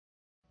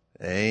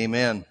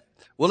Amen.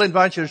 We'll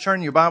invite you to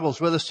turn your Bibles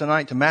with us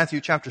tonight to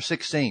Matthew chapter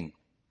 16.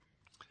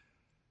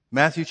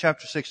 Matthew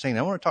chapter 16.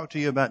 I want to talk to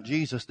you about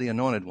Jesus, the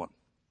Anointed One.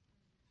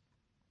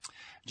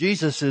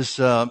 Jesus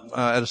is, at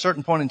a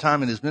certain point in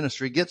time in his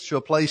ministry, gets to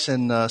a place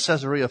in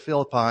Caesarea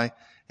Philippi.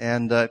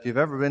 And if you've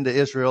ever been to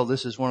Israel,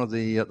 this is one of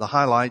the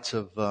highlights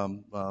of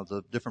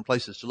the different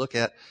places to look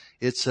at.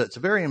 It's a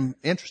very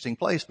interesting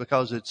place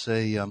because it's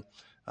a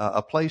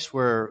place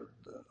where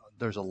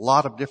there's a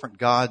lot of different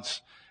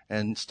gods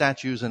and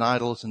statues and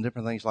idols and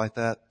different things like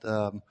that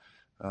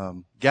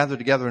gathered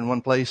together in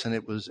one place. And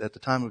it was at the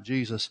time of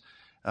Jesus'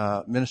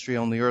 ministry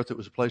on the earth, it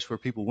was a place where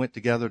people went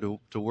together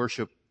to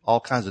worship all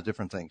kinds of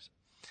different things.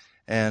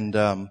 And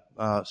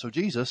so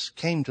Jesus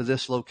came to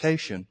this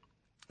location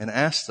and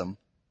asked them.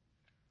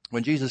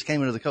 When Jesus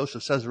came into the coast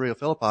of Caesarea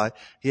Philippi,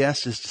 he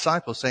asked his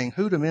disciples, saying,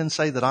 "Who do men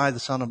say that I, the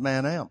Son of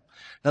Man, am?"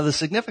 Now, the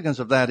significance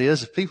of that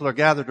is if people are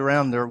gathered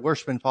around, they're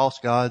worshiping false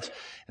gods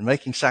and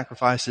making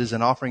sacrifices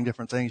and offering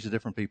different things to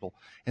different people.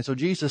 And so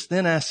Jesus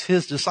then asked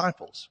his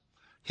disciples,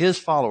 his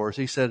followers,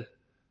 he said,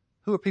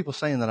 "Who are people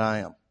saying that I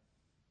am?"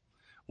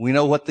 We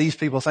know what these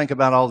people think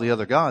about all the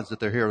other gods that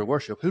they're here to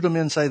worship. "Who do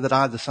men say that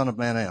I, the Son of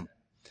Man, am?"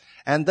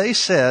 And they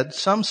said,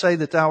 "Some say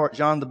that thou art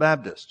John the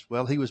Baptist."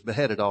 Well, he was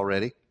beheaded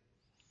already,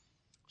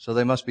 so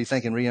they must be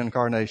thinking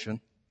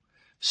reincarnation.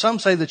 "Some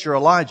say that you're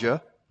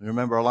Elijah."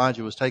 Remember,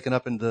 Elijah was taken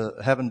up into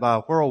heaven by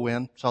a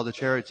whirlwind, saw the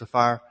chariots of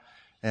fire,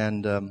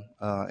 and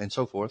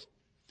so forth.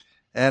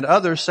 "And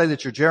others say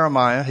that you're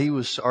Jeremiah." He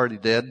was already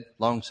dead,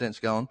 long since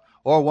gone.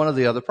 "Or one of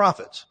the other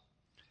prophets."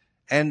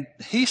 And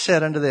he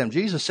said unto them,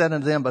 Jesus said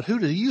unto them, "But who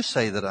do you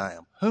say that I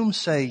am? Whom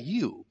say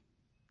you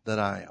that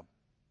I am?"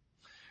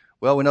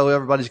 Well, we know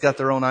everybody's got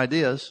their own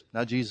ideas.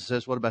 Now Jesus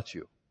says, "What about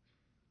you?"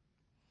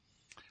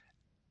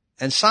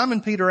 And Simon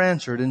Peter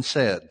answered and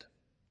said,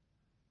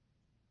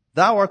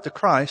 "Thou art the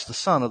Christ, the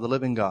Son of the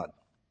living God."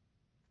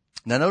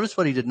 Now notice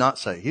what he did not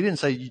say. He didn't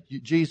say,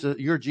 "Jesus,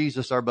 you're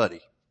Jesus, our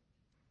buddy."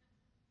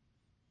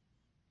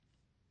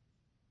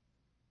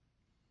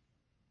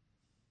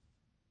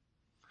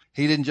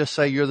 He didn't just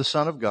say, "You're the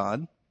Son of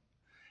God."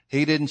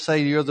 He didn't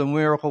say, "You're the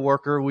miracle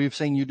worker. We've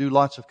seen you do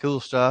lots of cool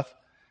stuff.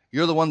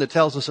 You're the one that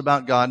tells us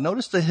about God."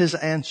 Notice his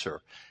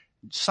answer.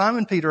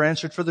 Simon Peter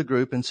answered for the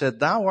group and said,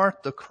 "Thou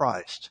art the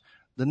Christ."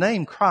 The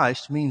name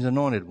Christ means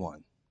anointed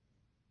one.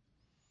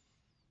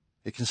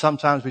 It can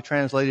sometimes be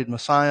translated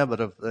Messiah,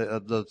 but of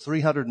the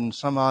 300 and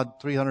some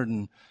odd,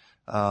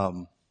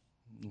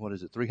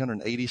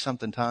 380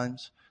 something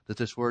times that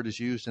this word is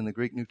used in the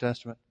Greek New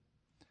Testament,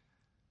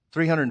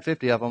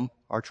 350 of them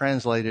are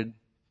translated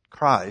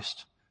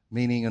Christ,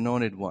 meaning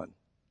anointed one.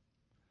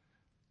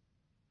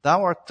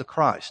 Thou art the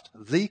Christ,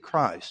 the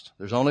Christ.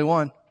 There's only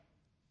one.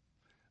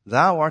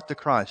 Thou art the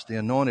Christ, the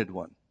anointed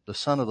one, the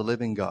Son of the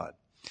living God.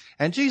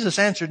 And Jesus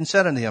answered and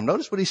said unto him,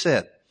 notice what he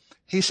said.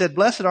 He said,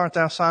 "Blessed art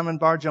thou, Simon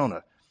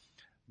Bar-Jonah."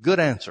 Good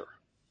answer.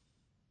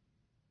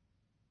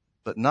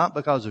 But not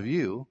because of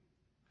you.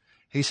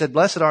 He said,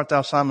 "Blessed art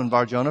thou, Simon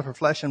Bar-Jonah, for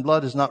flesh and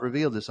blood has not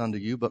revealed this unto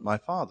you, but my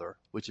Father,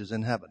 which is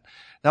in heaven."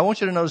 Now I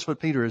want you to notice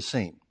what Peter has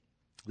seen.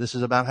 This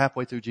is about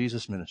halfway through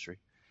Jesus' ministry.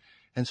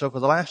 And so for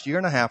the last year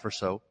and a half or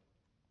so,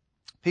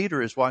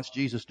 Peter has watched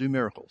Jesus do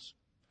miracles.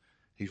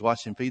 He's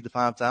watched him feed the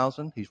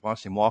 5,000. He's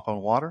watched him walk on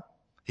water.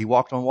 He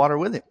walked on water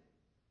with him.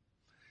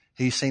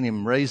 He's seen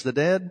him raise the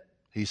dead.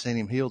 He's seen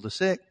him heal the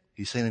sick.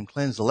 He's seen him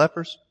cleanse the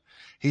lepers.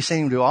 He's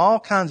seen him do all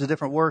kinds of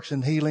different works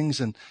and healings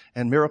and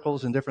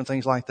miracles and different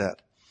things like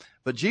that.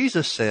 But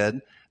Jesus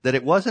said that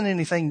it wasn't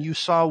anything you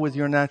saw with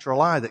your natural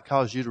eye that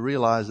caused you to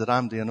realize that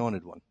I'm the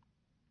anointed one.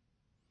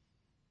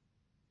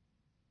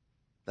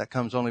 That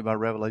comes only by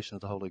revelation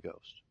of the Holy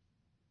Ghost.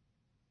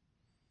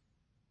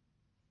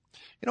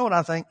 You know what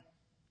I think?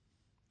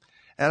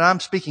 And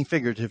I'm speaking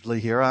figuratively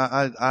here.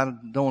 I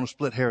don't want to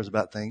split hairs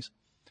about things.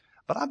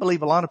 But I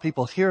believe a lot of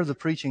people hear the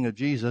preaching of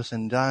Jesus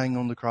and dying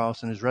on the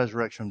cross and his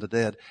resurrection from the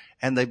dead,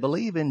 and they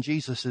believe in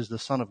Jesus as the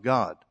Son of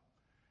God.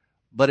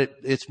 But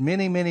it's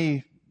many,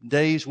 many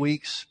days,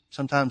 weeks,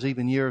 sometimes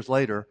even years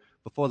later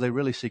before they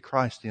really see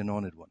Christ, the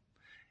anointed one.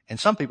 And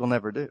some people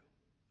never do.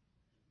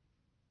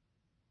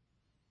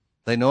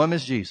 They know him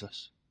as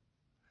Jesus.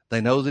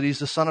 They know that he's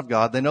the Son of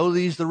God. They know that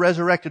he's the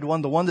resurrected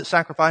one, the one that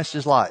sacrificed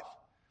his life.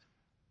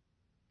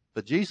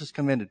 But Jesus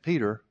commended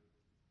Peter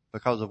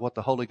because of what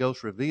the Holy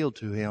Ghost revealed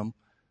to him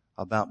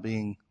about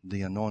being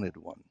the anointed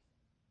one.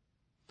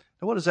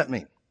 Now, what does that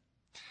mean?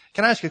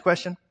 Can I ask you a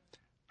question?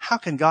 How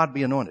can God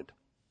be anointed?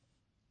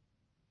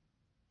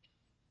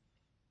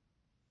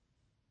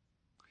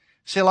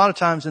 See, a lot of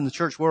times in the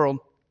church world,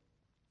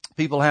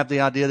 people have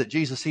the idea that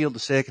Jesus healed the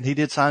sick and he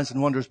did signs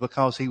and wonders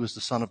because he was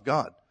the Son of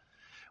God.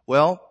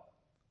 Well,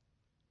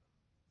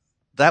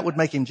 that would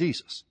make him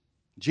Jesus.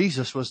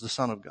 Jesus was the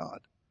Son of God.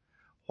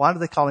 Why do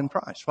they call him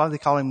Christ? Why do they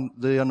call him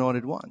the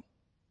anointed one?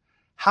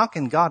 How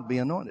can God be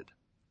anointed?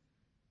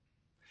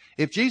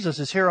 If Jesus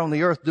is here on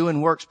the earth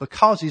doing works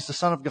because he's the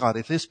Son of God,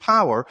 if his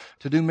power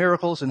to do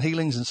miracles and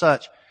healings and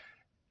such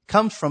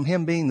comes from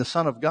him being the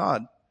Son of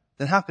God,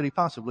 then how could he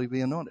possibly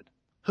be anointed?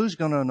 Who's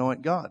going to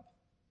anoint God?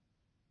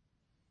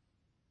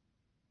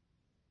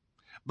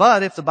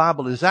 But if the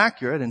Bible is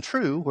accurate and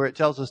true, where it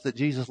tells us that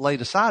Jesus laid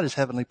aside his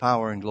heavenly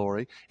power and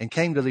glory and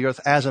came to the earth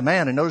as a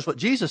man, and notice what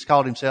Jesus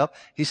called himself.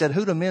 He said,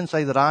 who do men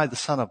say that I, the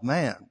Son of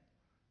Man,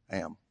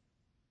 am?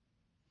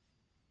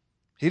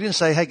 He didn't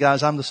say, hey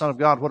guys, I'm the Son of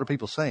God. What are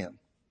people saying?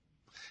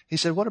 He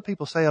said, what do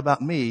people say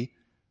about me,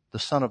 the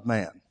Son of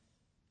Man?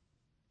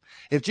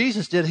 If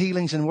Jesus did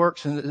healings and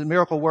works and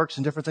miracle works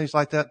and different things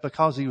like that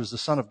because he was the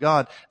Son of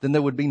God, then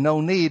there would be no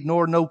need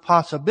nor no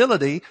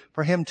possibility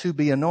for him to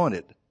be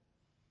anointed.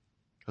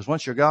 Because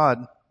once you're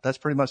God, that's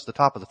pretty much the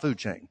top of the food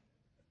chain.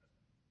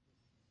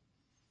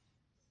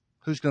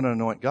 Who's going to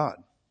anoint God?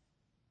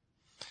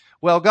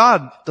 Well,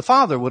 God the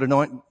Father would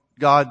anoint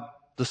God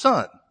the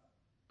Son.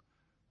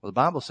 Well, the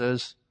Bible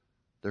says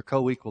they're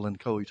co-equal and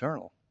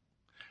co-eternal.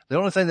 The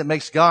only thing that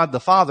makes God the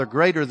Father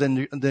greater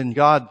than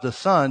God the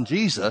Son,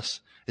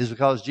 Jesus, is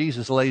because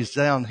Jesus lays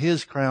down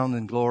his crown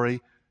and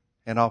glory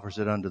and offers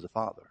it unto the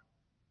Father.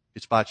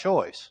 It's by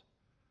choice,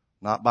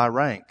 not by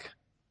rank.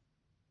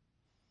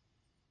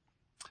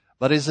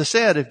 But as I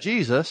said, if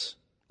Jesus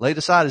laid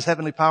aside his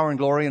heavenly power and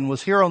glory and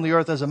was here on the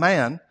earth as a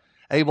man,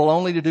 able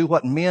only to do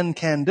what men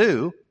can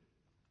do,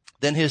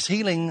 then his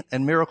healing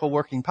and miracle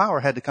working power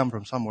had to come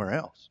from somewhere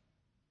else.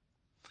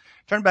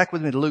 Turn back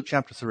with me to Luke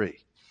chapter 3.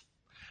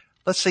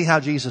 Let's see how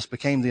Jesus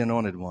became the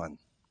anointed one.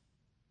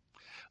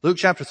 Luke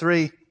chapter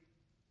 3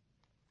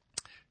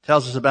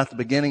 tells us about the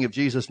beginning of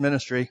Jesus'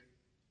 ministry.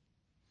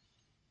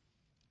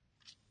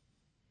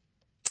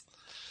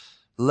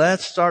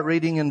 Let's start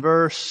reading in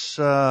verse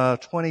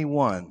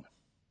 21.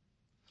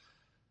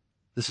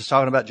 This is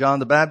talking about John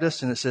the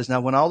Baptist, and it says,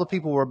 now when all the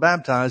people were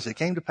baptized, it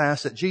came to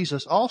pass that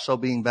Jesus also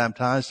being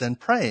baptized and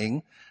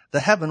praying, the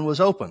heaven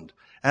was opened,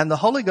 and the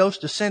Holy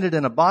Ghost descended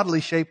in a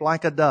bodily shape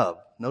like a dove.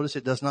 Notice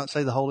it does not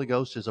say the Holy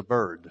Ghost is a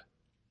bird.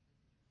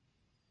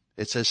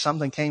 It says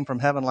something came from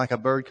heaven like a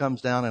bird comes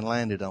down and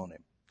landed on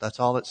him. That's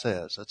all it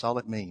says. That's all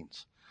it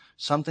means.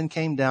 Something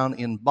came down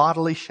in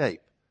bodily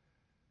shape.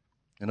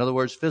 In other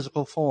words,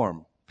 physical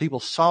form. People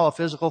saw a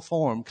physical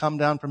form come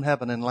down from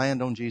heaven and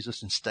land on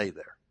Jesus and stay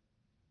there.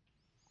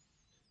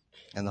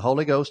 And the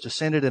Holy Ghost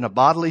descended in a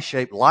bodily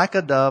shape like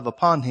a dove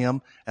upon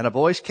him, and a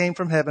voice came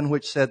from heaven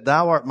which said,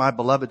 thou art my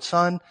beloved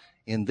Son,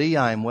 in thee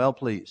I am well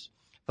pleased.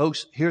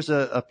 Folks, here's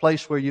a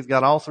place where you've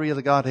got all three of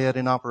the Godhead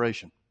in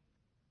operation.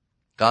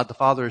 God the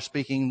Father is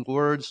speaking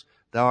words,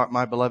 thou art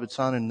my beloved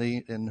Son, in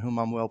thee, in whom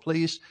I'm well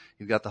pleased.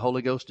 You've got the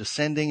Holy Ghost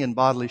descending in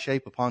bodily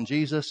shape upon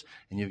Jesus,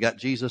 and you've got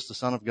Jesus, the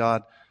Son of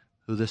God,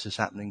 who this is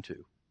happening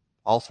to.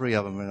 All three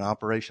of them in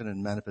operation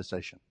and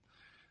manifestation.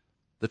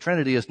 The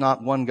Trinity is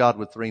not one God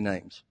with three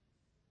names.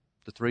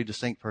 The three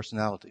distinct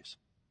personalities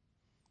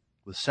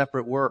with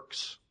separate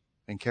works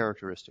and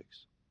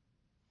characteristics.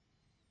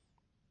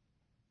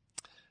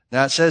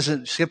 Now it says,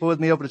 skip with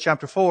me over to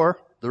chapter 4.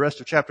 The rest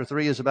of chapter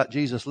 3 is about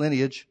Jesus'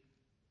 lineage.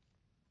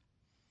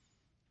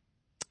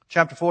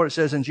 Chapter 4, it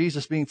says, and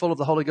Jesus, being full of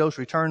the Holy Ghost,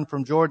 returned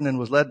from Jordan and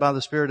was led by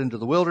the Spirit into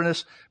the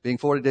wilderness, being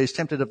 40 days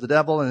tempted of the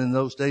devil. And in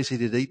those days he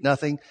did eat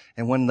nothing.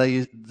 And when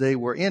they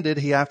were ended,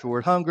 he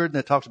afterward hungered. And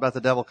it talks about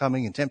the devil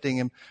coming and tempting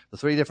him. The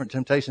three different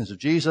temptations of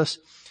Jesus.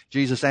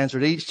 Jesus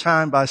answered each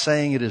time by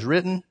saying, it is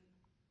written.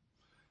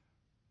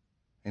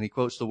 And he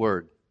quotes the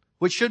word,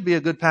 which should be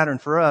a good pattern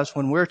for us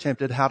when we're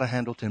tempted, how to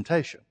handle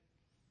temptation.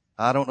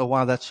 I don't know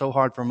why that's so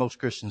hard for most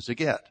Christians to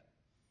get.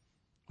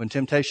 When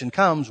temptation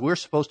comes, we're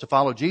supposed to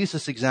follow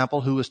Jesus'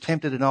 example, who was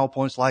tempted in all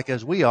points like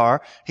as we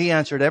are. He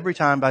answered every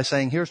time by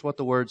saying, here's what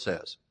the word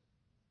says.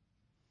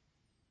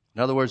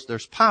 In other words,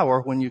 there's power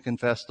when you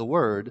confess the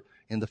word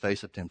in the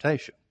face of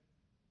temptation.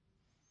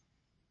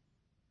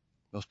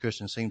 Most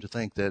Christians seem to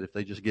think that if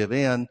they just give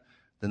in,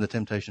 then the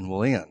temptation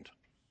will end.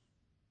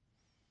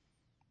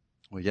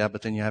 Well, yeah,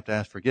 but then you have to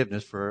ask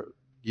forgiveness for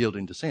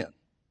yielding to sin.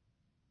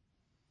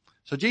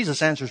 So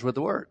Jesus answers with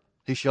the word.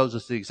 He shows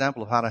us the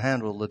example of how to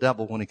handle the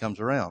devil when he comes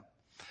around.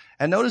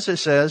 And notice it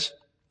says,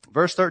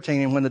 verse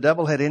 13, and when the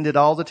devil had ended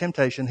all the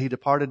temptation, he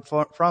departed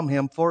from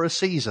him for a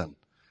season.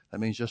 That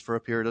means just for a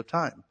period of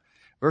time.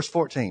 Verse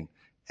 14,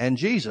 and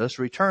Jesus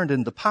returned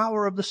in the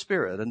power of the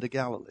Spirit unto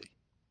Galilee.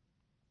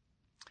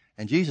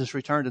 And Jesus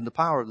returned in the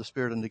power of the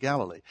Spirit unto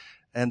Galilee.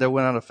 And there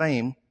went out a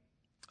fame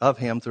of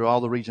him through all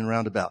the region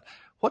round about.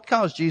 What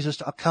caused Jesus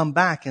to come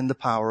back in the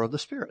power of the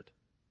Spirit?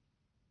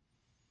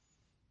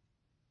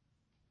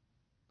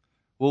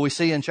 Well, we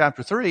see in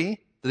chapter 3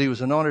 that he was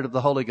anointed of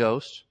the Holy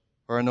Ghost,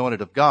 or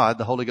anointed of God.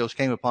 The Holy Ghost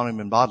came upon him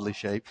in bodily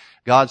shape.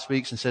 God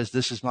speaks and says,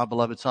 this is my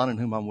beloved Son in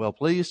whom I'm well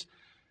pleased.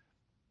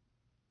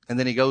 And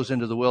then he goes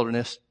into the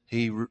wilderness.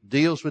 He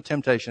deals with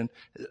temptation.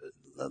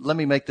 Let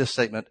me make this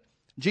statement.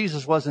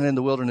 Jesus wasn't in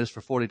the wilderness for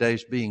 40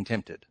 days being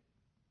tempted.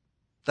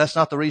 That's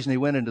not the reason he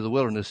went into the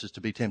wilderness, is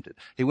to be tempted.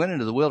 He went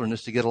into the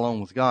wilderness to get alone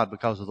with God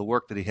because of the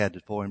work that he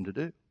had for him to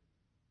do.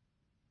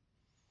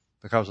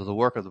 Because of the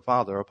work of the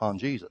Father upon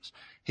Jesus.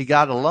 He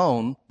got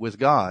alone with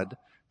God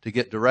to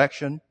get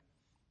direction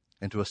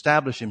and to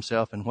establish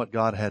himself in what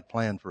God had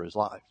planned for his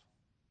life.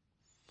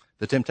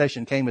 The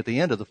temptation came at the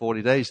end of the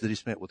 40 days that he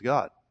spent with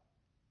God.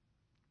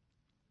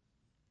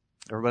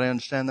 Everybody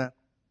understand that?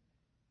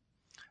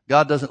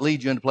 God doesn't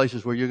lead you into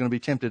places where you're going to be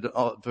tempted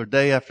for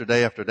day after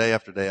day after day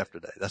after day after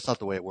day. That's not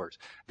the way it works.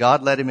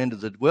 God led him into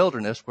the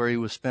wilderness where he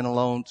was spent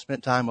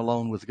time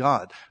alone with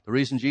God. The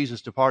reason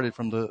Jesus departed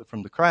from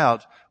the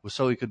crowds was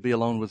so he could be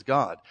alone with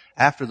God.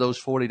 After those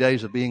 40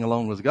 days of being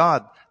alone with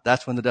God,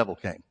 that's when the devil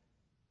came.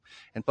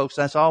 And folks,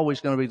 that's always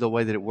going to be the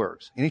way that it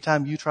works.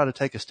 Anytime you try to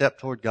take a step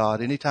toward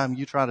God, anytime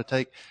you try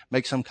to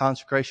make some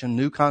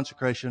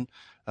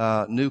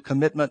new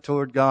commitment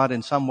toward God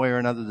in some way or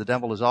another, the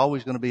devil is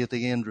always going to be at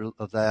the end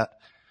of that,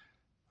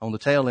 on the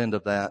tail end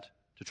of that,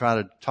 to try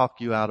to talk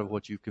you out of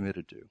what you've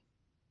committed to.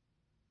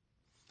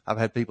 I've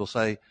had people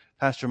say,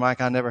 Pastor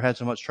Mike, I never had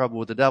so much trouble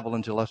with the devil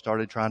until I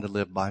started trying to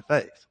live by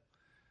faith.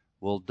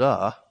 Well,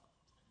 duh.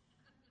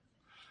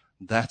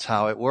 That's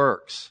how it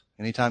works.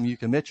 Anytime you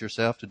commit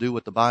yourself to do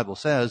what the Bible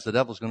says, the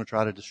devil's going to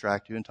try to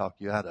distract you and talk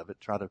you out of it,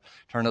 try to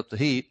turn up the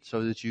heat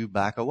so that you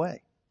back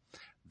away.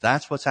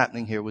 That's what's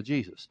happening here with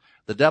Jesus.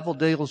 The devil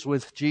deals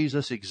with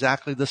Jesus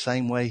exactly the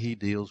same way he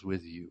deals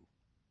with you.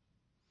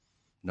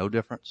 No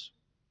difference.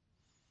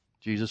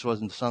 Jesus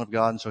wasn't the Son of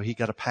God, and so he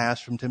got a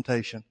pass from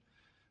temptation.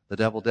 The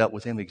devil dealt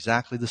with him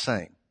exactly the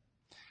same.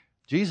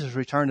 Jesus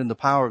returned in the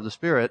power of the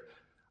Spirit.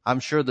 I'm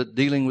sure that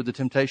dealing with the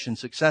temptation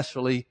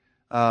successfully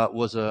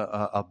was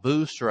a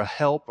boost or a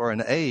help or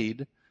an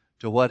aid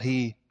to what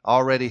he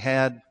already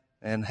had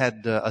and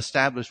had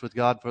established with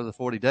God for the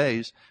 40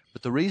 days.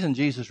 But the reason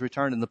Jesus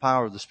returned in the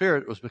power of the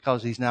Spirit was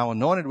because he's now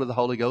anointed with the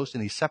Holy Ghost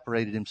and he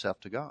separated himself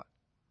to God.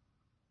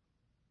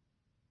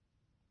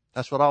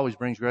 That's what always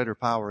brings greater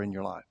power in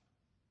your life.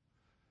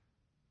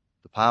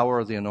 The power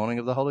of the anointing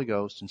of the Holy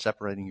Ghost and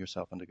separating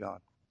yourself unto God.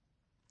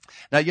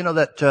 Now, you know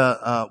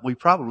that we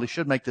probably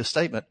should make this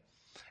statement,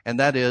 and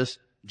that is,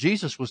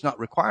 Jesus was not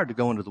required to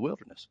go into the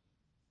wilderness.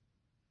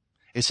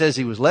 It says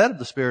he was led of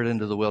the Spirit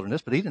into the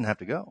wilderness, but he didn't have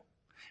to go.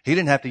 He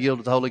didn't have to yield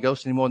to the Holy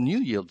Ghost any more than you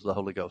yield to the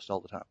Holy Ghost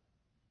all the time.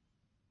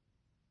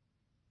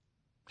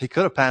 He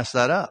could have passed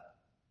that up,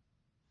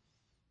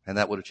 and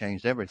that would have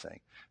changed everything.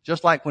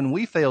 Just like when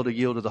we fail to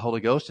yield to the Holy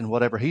Ghost in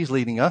whatever he's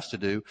leading us to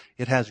do,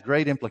 it has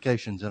great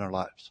implications in our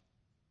lives.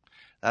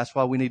 That's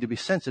why we need to be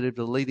sensitive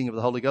to the leading of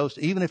the Holy Ghost,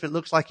 even if it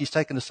looks like he's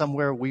taking us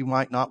somewhere we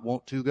might not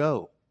want to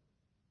go.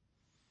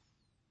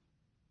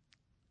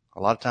 A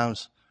lot of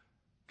times,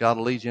 God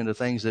will lead you into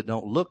things that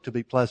don't look to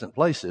be pleasant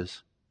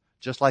places,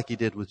 just like he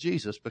did with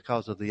Jesus,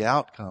 because of the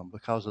outcome,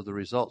 because of the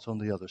results on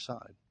the other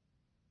side.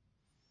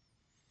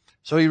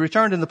 So he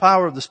returned in the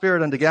power of the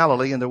Spirit unto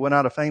Galilee, and there went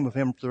out a fame of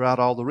him throughout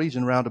all the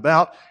region round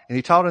about, and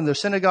he taught in their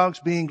synagogues,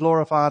 being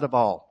glorified of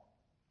all.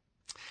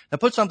 Now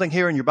put something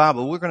here in your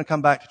Bible. We're going to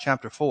come back to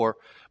chapter 4,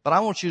 but I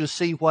want you to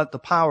see what the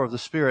power of the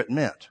Spirit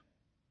meant.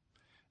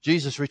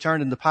 Jesus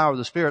returned in the power of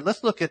the Spirit.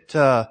 Let's look at,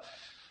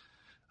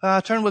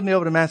 turn with me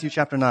over to Matthew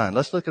chapter 9.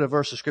 Let's look at a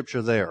verse of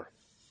scripture there.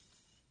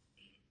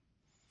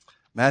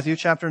 Matthew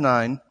chapter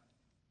 9.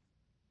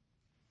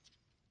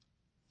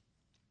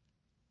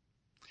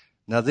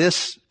 Now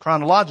this,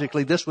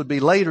 chronologically, this would be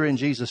later in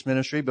Jesus'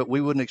 ministry, but we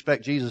wouldn't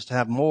expect Jesus to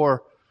have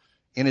more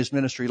in his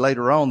ministry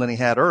later on than he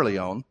had early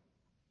on.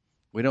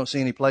 We don't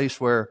see any place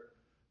where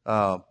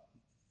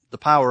the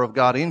power of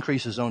God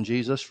increases on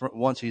Jesus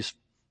once he's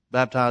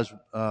baptized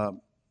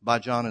by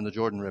John in the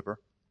Jordan River.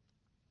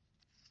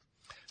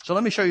 So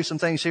let me show you some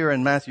things here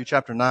in Matthew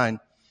chapter 9,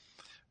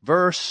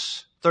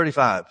 verse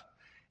 35.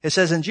 It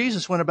says, and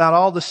Jesus went about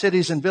all the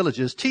cities and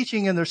villages,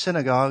 teaching in their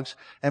synagogues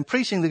and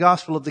preaching the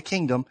gospel of the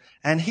kingdom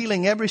and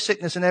healing every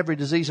sickness and every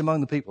disease among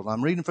the people.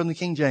 I'm reading from the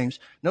King James.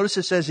 Notice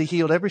it says he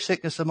healed every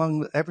sickness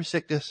and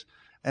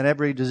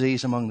every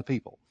disease among the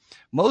people.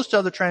 Most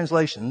other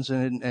translations,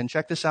 and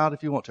check this out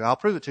if you want to. I'll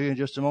prove it to you in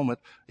just a moment,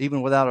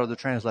 even without other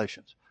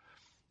translations.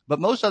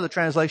 But most other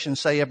translations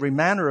say every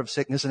manner of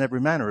sickness and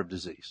every manner of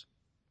disease.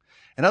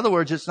 In other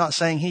words, it's not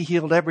saying he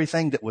healed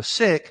everything that was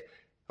sick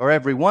or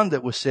every one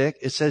that was sick.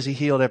 It says he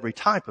healed every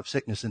type of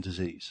sickness and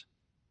disease.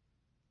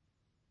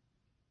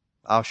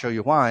 I'll show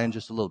you why in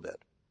just a little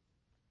bit.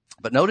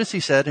 But notice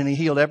he said, and he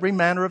healed every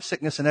manner of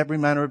sickness and every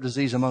manner of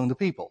disease among the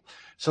people.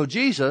 So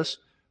Jesus,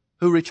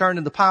 who returned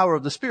in the power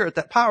of the Spirit,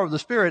 that power of the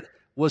Spirit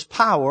was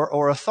power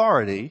or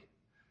authority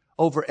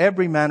over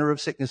every manner of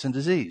sickness and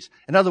disease.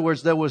 In other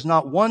words, there was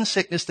not one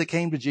sickness that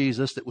came to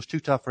Jesus that was too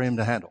tough for him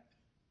to handle.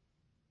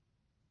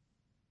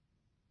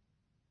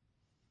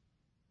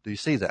 Do you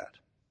see that?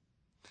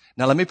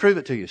 Now let me prove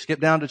it to you.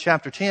 Skip down to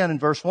chapter 10 and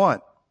verse 1.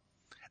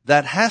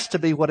 That has to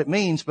be what it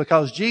means,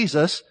 because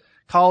Jesus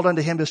called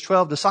unto him his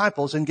 12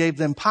 disciples and gave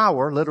them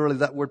power. Literally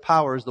that word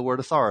power is the word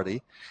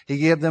authority. He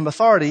gave them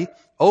authority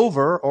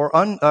over or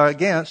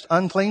against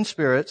unclean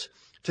spirits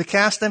to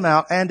cast them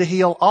out and to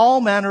heal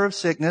all manner of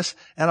sickness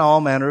and all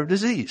manner of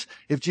disease.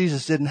 If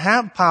Jesus didn't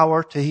have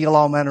power to heal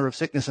all manner of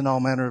sickness and all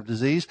manner of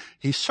disease,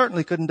 he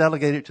certainly couldn't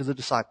delegate it to the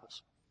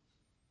disciples.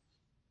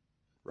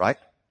 Right?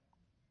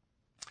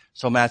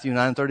 So Matthew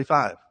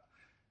 9:35.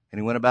 And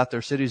he went about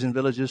their cities and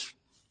villages,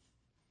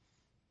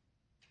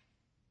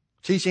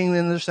 teaching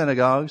in their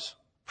synagogues,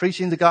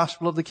 preaching the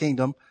gospel of the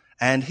kingdom,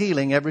 and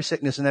healing every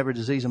sickness and every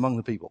disease among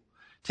the people.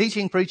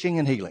 Teaching, preaching,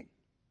 and healing.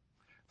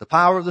 The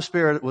power of the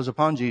Spirit was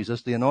upon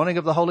Jesus. The anointing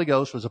of the Holy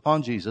Ghost was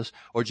upon Jesus,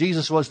 or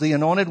Jesus was the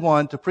anointed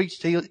one to preach,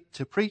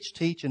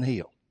 teach, and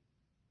heal.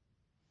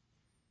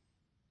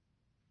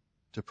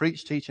 To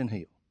preach, teach, and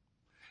heal.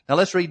 Now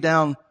let's read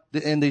down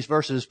in these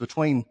verses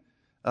between,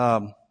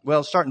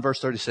 start in verse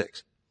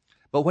 36.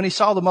 But when he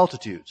saw the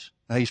multitudes,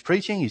 now he's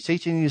preaching, he's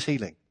teaching, he's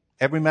healing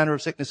every manner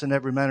of sickness and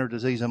every manner of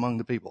disease among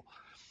the people.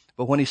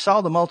 But when he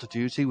saw the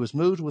multitudes, he was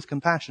moved with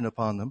compassion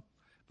upon them,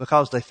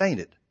 because they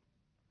fainted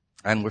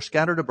and were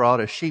scattered abroad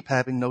as sheep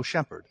having no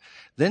shepherd.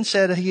 Then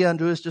said he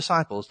unto his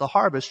disciples, the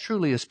harvest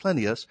truly is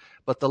plenteous,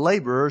 but the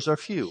laborers are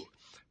few.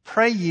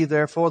 Pray ye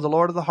therefore the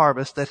Lord of the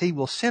harvest that he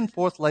will send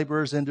forth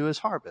laborers into his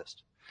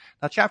harvest.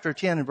 Now chapter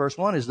 10 and verse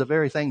 1 is the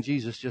very thing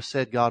Jesus just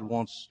said God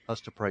wants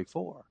us to pray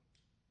for.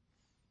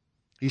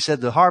 He said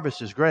the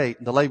harvest is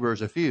great, the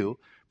laborers are few.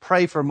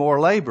 Pray for more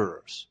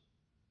laborers.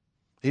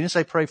 He didn't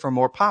say pray for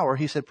more power.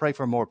 He said pray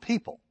for more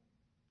people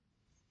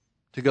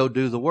to go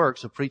do the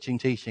works of preaching,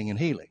 teaching, and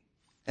healing.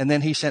 And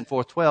then he sent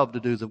forth 12 to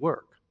do the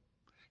work.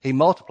 He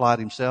multiplied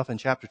himself in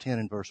chapter 10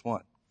 and verse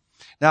 1.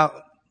 Now,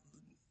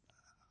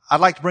 I'd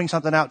like to bring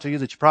something out to you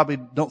that you probably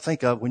don't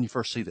think of when you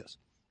first see this.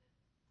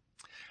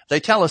 They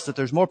tell us that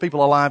there's more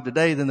people alive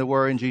today than there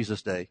were in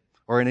Jesus' day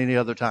or in any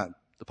other time.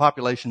 The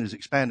population is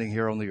expanding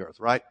here on the earth,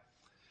 right?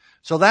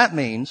 So that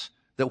means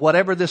that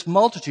whatever this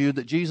multitude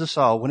that Jesus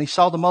saw, when he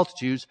saw the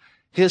multitudes,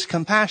 his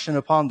compassion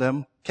upon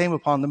them came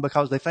upon them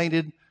because they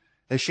fainted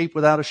as sheep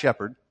without a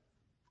shepherd.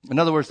 In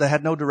other words, they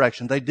had no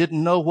direction. They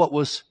didn't know what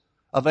was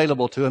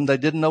available to them. They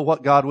didn't know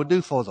what God would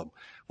do for them.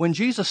 When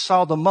Jesus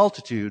saw the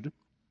multitude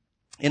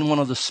in one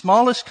of the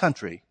smallest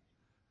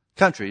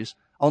countries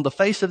on the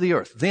face of the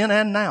earth, then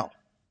and now,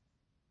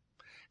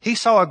 he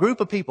saw a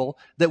group of people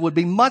that would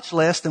be much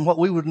less than what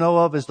we would know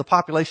of as the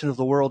population of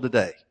the world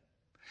today.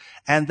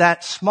 And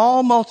that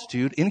small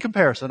multitude, in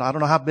comparison, I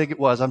don't know how big it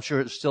was, I'm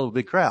sure it's still a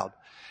big crowd,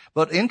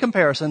 but in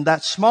comparison,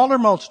 that smaller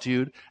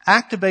multitude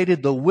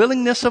activated the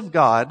willingness of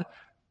God,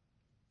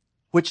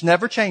 which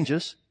never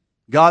changes.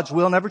 God's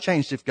will never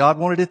changed. If God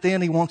wanted it then,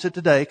 he wants it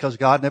today, because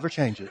God never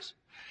changes.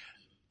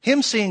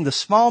 Him seeing the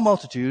small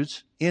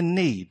multitudes in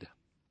need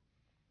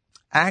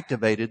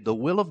activated the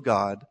will of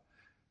God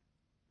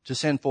to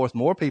send forth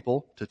more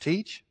people to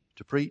teach,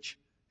 to preach,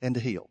 and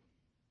to heal.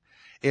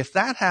 If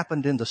that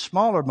happened in the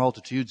smaller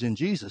multitudes in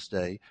Jesus'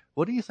 day,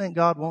 what do you think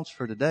God wants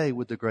for today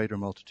with the greater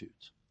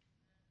multitudes?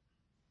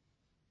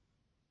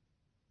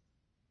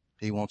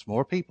 He wants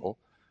more people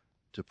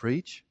to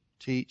preach,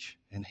 teach,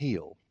 and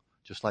heal,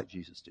 just like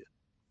Jesus did.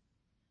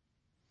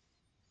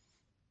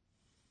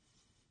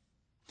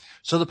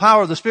 So the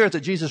power of the Spirit that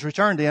Jesus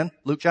returned in,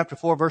 Luke chapter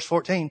 4, verse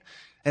 14,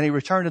 and he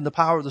returned in the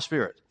power of the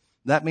Spirit.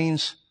 That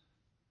means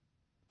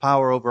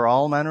power over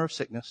all manner of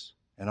sickness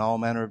and all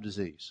manner of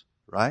disease,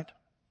 right?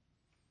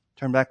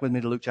 Turn back with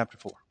me to Luke chapter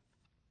 4.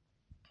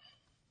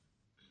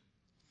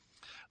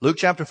 Luke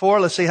chapter 4,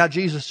 let's see how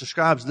Jesus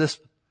describes this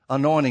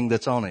anointing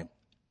that's on him.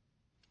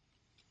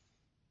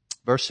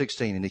 Verse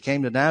 16, and he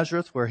came to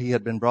Nazareth where he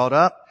had been brought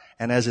up,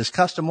 and as his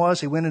custom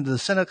was, he went into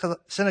the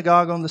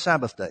synagogue on the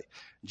Sabbath day.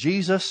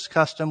 Jesus'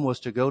 custom was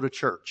to go to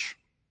church.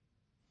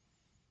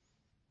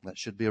 That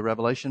should be a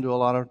revelation to a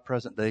lot of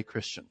present day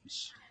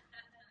Christians.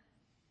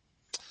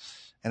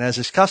 And as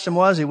his custom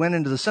was, he went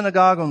into the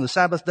synagogue on the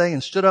Sabbath day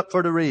and stood up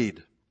for to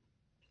read.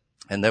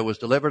 And there was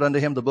delivered unto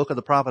him the book of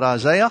the prophet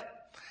Isaiah.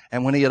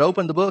 And when he had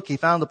opened the book, he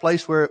found the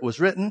place where it was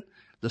written,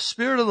 the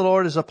Spirit of the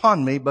Lord is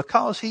upon me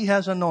because he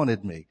has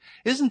anointed me.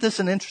 Isn't this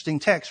an interesting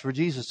text for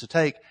Jesus to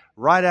take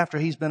right after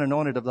he's been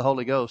anointed of the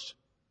Holy Ghost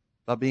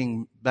by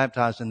being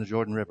baptized in the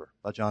Jordan River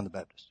by John the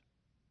Baptist?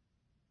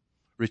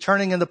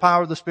 Returning in the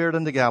power of the Spirit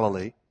into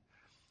Galilee.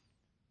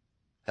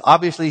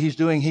 Obviously, he's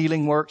doing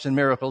healing works and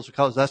miracles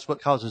because that's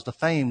what causes the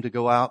fame to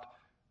go out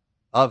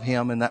of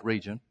him in that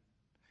region.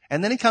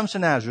 And then he comes to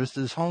Nazareth,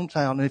 to his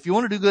hometown. And if you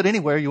want to do good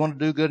anywhere, you want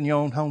to do good in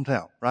your own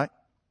hometown, right?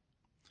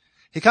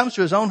 He comes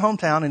to his own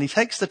hometown and he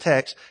takes the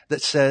text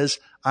that says,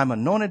 I'm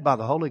anointed by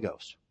the Holy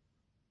Ghost.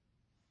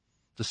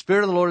 The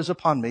Spirit of the Lord is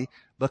upon me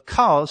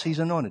because he's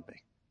anointed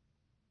me.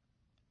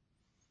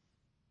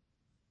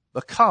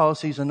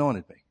 Because he's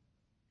anointed me.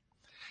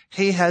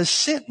 He has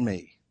sent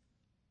me.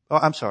 Oh,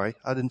 I'm sorry,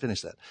 I didn't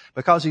finish that.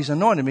 Because he's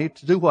anointed me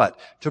to do what?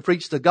 To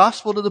preach the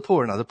gospel to the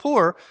poor. Now, the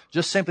poor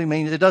just simply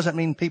means, it doesn't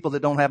mean people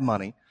that don't have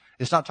money.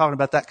 It's not talking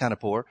about that kind of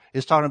poor.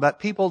 It's talking about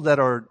people that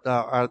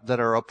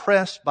are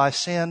oppressed by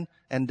sin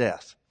and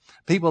death.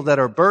 People that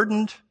are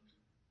burdened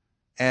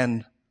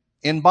and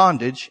in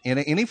bondage in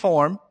any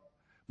form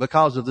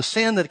because of the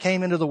sin that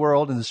came into the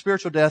world and the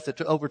spiritual death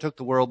that overtook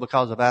the world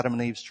because of Adam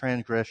and Eve's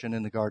transgression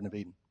in the Garden of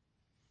Eden.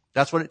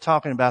 That's what it's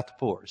talking about, the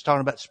poor. It's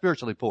talking about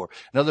spiritually poor.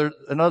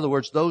 In other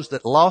words, those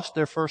that lost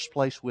their first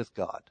place with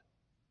God.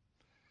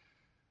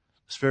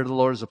 The Spirit of the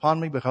Lord is upon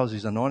me because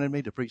he's anointed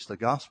me to preach the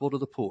gospel to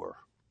the poor.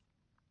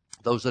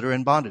 Those that are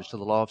in bondage to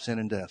the law of sin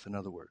and death, in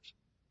other words.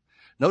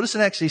 Notice the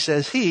next he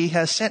says, he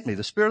has sent me.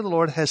 The Spirit of the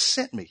Lord has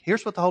sent me.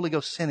 Here's what the Holy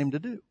Ghost sent him to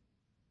do.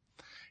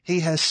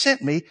 He has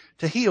sent me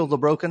to heal the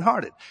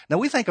brokenhearted. Now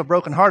we think of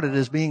brokenhearted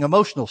as being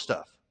emotional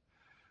stuff.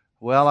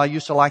 well, I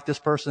used to like this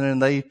person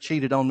and they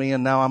cheated on me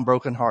and now I'm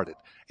brokenhearted.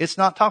 It's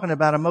not talking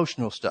about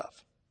emotional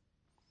stuff.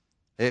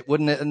 It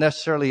wouldn't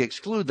necessarily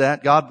exclude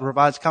that. God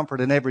provides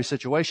comfort in every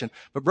situation.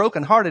 But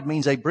brokenhearted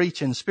means a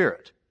breach in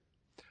spirit.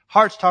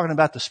 Heart's talking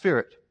about the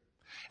spirit.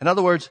 In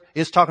other words,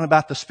 it's talking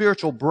about the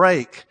spiritual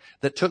break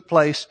that took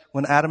place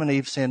when Adam and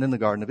Eve sinned in the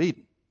Garden of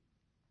Eden.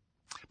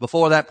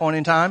 Before that point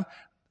in time,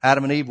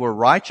 Adam and Eve were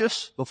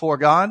righteous before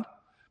God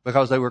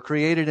because they were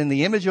created in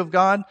the image of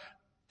God.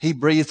 He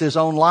breathed His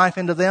own life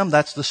into them.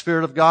 That's the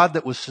Spirit of God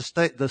that was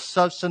the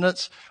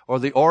sustenance or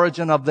the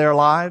origin of their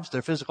lives,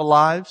 their physical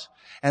lives.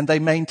 And they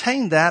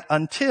maintained that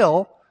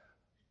until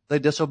they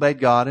disobeyed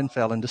God and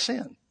fell into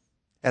sin.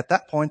 At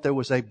that point, there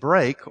was a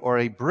break or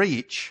a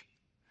breach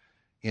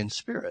in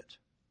spirit.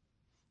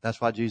 That's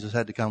why Jesus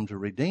had to come to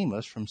redeem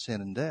us from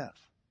sin and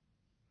death.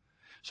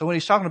 So when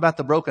He's talking about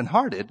the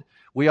brokenhearted,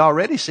 we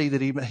already see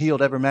that He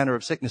healed every manner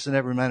of sickness and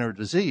every manner of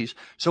disease.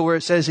 So where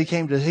it says He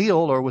came to heal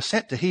or was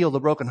sent to heal the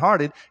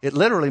brokenhearted, it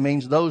literally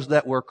means those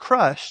that were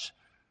crushed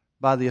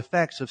by the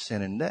effects of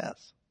sin and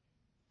death.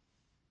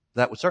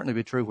 That would certainly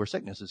be true where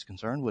sickness is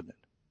concerned, wouldn't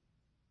it?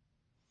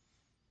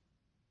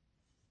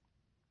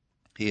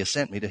 He has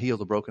sent me to heal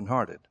the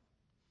brokenhearted.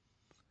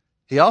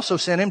 He also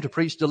sent Him to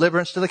preach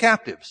deliverance to the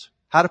captives.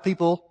 How do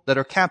people that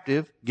are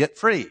captive get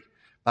free?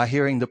 By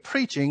hearing the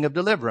preaching of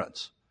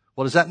deliverance.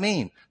 What does that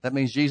mean? That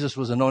means Jesus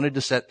was anointed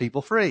to set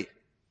people free.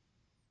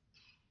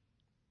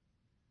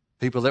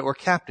 People that were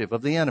captive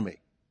of the enemy.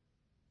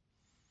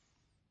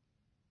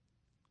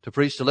 To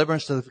preach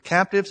deliverance to the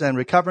captives and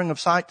recovering of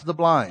sight to the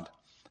blind.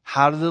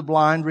 How do the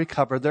blind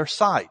recover their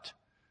sight?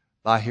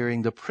 By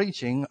hearing the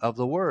preaching of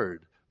the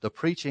Word. The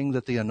preaching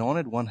that the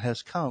Anointed One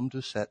has come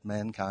to set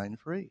mankind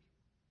free.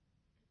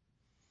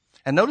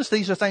 And notice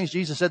these are things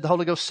Jesus said the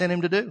Holy Ghost sent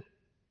Him to do.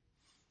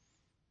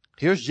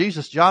 Here's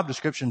Jesus' job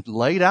description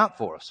laid out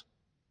for us.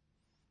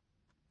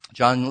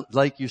 John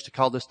Lake used to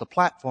call this the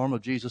platform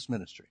of Jesus'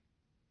 ministry.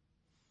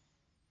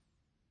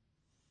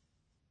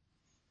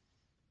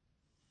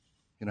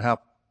 You know how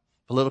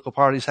political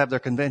parties have their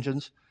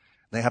conventions?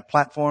 They have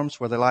platforms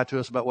where they lie to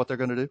us about what they're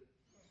going to do.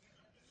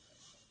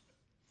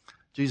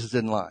 Jesus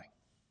didn't lie.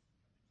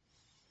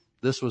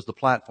 This was the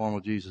platform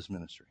of Jesus'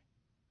 ministry.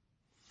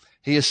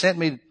 He has sent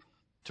me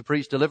to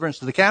preach deliverance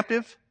to the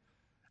captive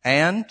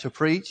and to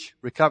preach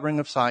recovering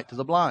of sight to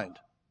the blind.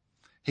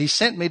 He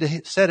sent me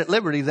to set at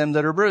liberty them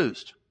that are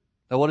bruised.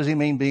 Now what does He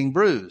mean being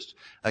bruised?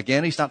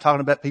 Again, He's not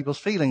talking about people's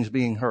feelings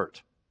being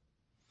hurt.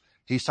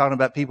 He's talking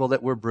about people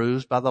that were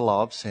bruised by the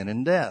law of sin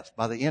and death,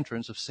 by the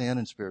entrance of sin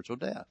and spiritual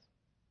death.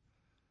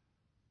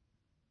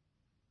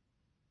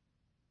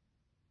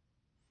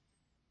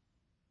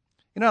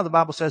 You know how the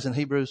Bible says in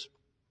Hebrews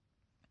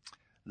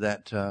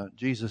that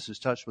Jesus is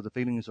touched with the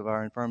feelings of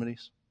our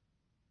infirmities?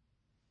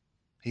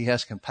 He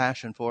has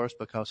compassion for us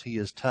because He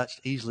is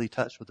easily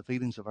touched with the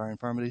feelings of our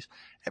infirmities.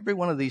 Every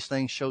one of these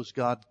things shows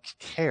God's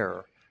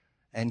care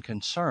and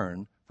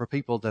concern for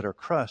people that are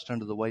crushed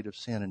under the weight of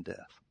sin and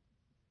death.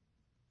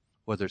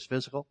 Whether it's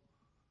physical,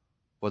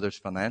 whether it's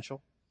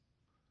financial,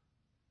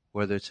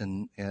 whether it's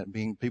in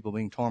people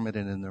being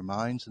tormented in their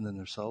minds and in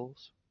their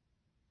souls.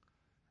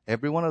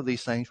 Every one of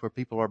these things where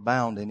people are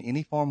bound in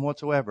any form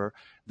whatsoever,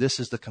 this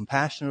is the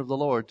compassion of the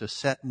Lord to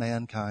set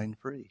mankind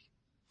free.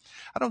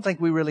 I don't think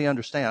we really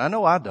understand. I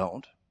know I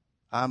don't.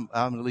 I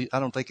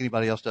don't think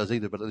anybody else does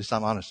either, but at least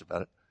I'm honest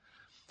about it.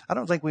 I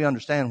don't think we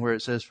understand where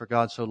it says, for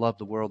God so loved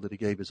the world that He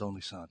gave His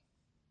only Son.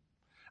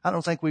 I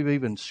don't think we've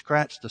even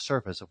scratched the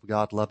surface of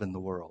God loving the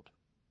world.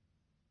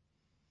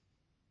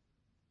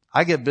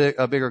 I get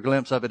a bigger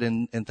glimpse of it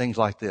in things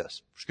like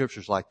this,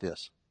 scriptures like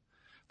this,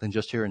 than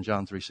just here in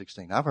John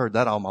 3:16. I've heard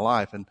that all my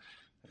life, and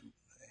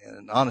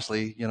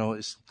honestly,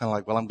 it's kind of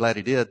like, well, I'm glad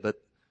He did, but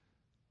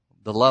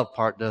the love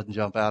part doesn't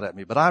jump out at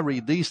me. But I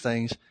read these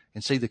things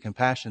and see the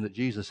compassion that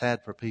Jesus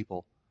had for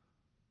people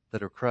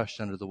that are crushed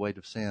under the weight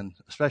of sin,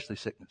 especially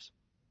sickness.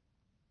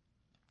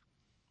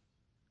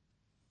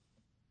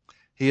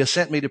 He has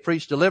sent me to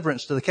preach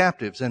deliverance to the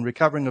captives and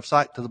recovering of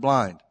sight to the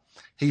blind.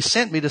 He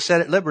sent me to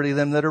set at liberty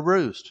them that are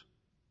bruised.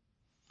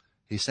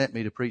 He sent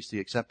me to preach the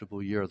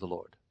acceptable year of the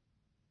Lord.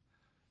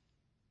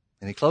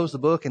 And He closed the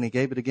book and He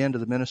gave it again to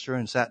the minister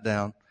and sat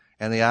down,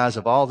 and the eyes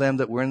of all them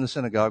that were in the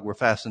synagogue were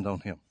fastened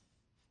on Him.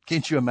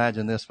 Can't you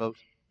imagine this, folks?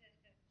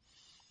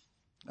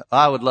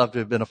 I would love to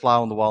have been a fly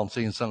on the wall and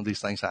seeing some of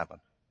these things happen.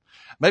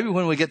 Maybe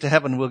when we get to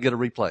heaven, we'll get a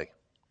replay.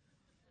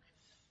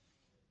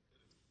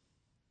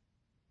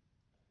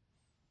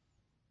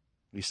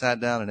 He sat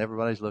down and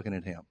everybody's looking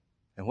at Him.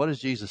 And what does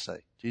Jesus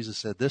say? Jesus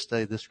said, this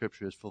day, this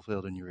scripture is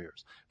fulfilled in your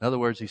ears. In other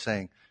words, He's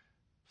saying,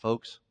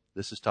 folks,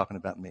 this is talking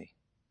about me.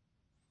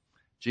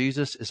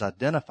 Jesus is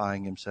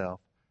identifying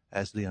Himself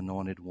as the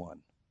Anointed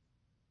One.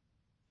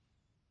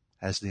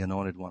 As the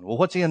Anointed One. Well,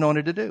 what's He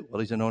anointed to do? Well,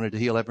 He's anointed to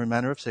heal every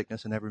manner of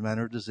sickness and every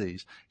manner of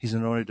disease. He's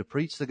anointed to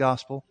preach the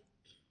gospel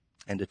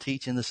and to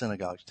teach in the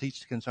synagogues,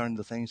 teach concerning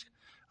the things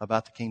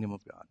about the kingdom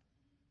of God.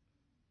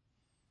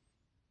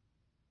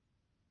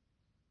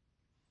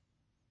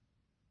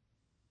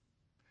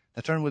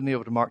 Now turn with me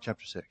over to Mark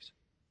chapter 6.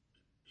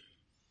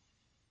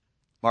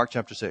 Mark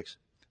chapter 6.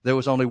 There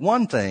was only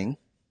one thing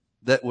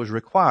that was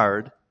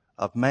required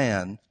of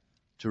man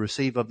to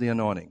receive of the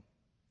anointing.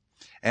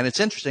 And it's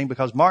interesting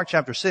because Mark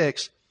chapter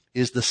 6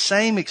 is the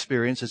same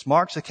experience. It's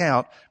Mark's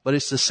account, but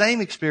it's the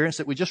same experience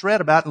that we just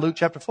read about in Luke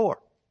chapter 4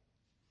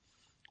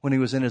 when he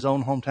was in his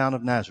own hometown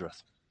of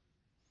Nazareth.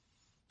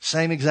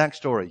 Same exact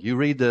story. You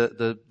read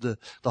the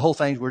whole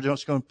thing. We're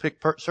just going to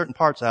pick certain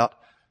parts out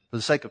for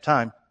the sake of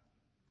time.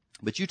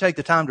 But you take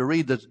the time to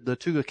read the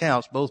two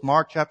accounts, both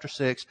Mark chapter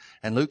 6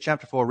 and Luke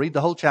chapter 4. Read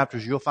the whole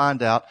chapters. You'll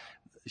find out,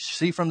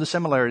 see from the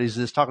similarities,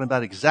 it's talking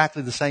about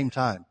exactly the same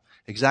time,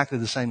 exactly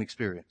the same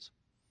experience.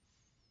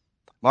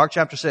 Mark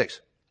chapter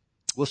 6.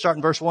 We'll start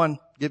in verse 1,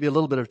 give you a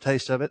little bit of a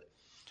taste of it.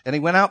 And he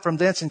went out from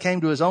thence and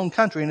came to his own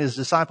country, and his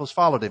disciples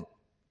followed him.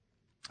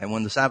 And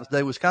when the Sabbath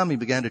day was come, he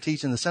began to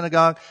teach in the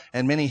synagogue,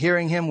 and many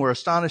hearing him were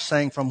astonished,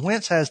 saying, From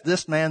whence has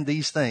this man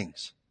these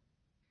things?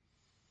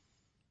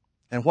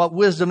 And what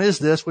wisdom is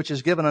this which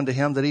is given unto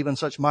him, that even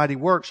such mighty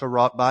works are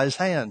wrought by his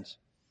hands?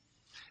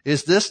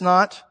 Is this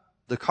not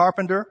the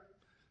carpenter,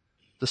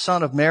 the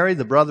son of Mary,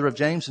 the brother of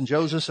James and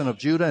Joseph, and of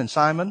Judah and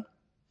Simon?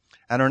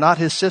 And are not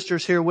his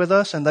sisters here with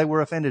us? And they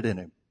were offended in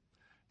him.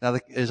 Now,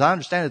 as I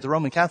understand it, the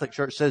Roman Catholic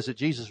Church says that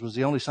Jesus was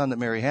the only son that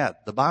Mary had.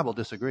 The Bible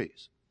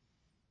disagrees.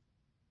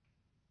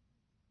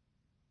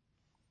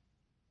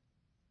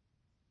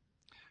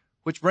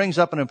 Which brings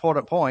up an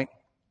important point,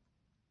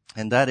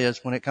 and that is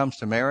when it comes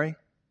to Mary,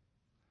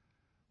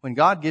 when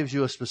God gives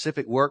you a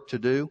specific work to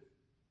do,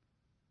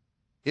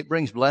 it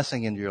brings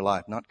blessing into your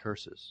life, not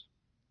curses.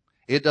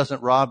 It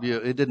doesn't rob you.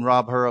 It didn't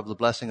rob her of the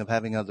blessing of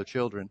having other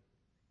children.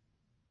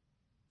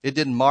 It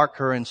didn't mark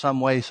her in some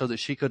way so that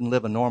she couldn't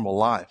live a normal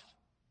life.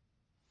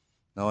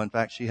 No, in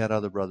fact, she had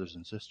other brothers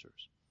and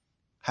sisters,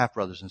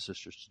 half-brothers and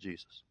sisters to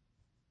Jesus.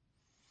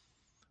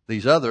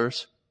 These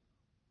others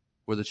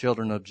were the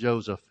children of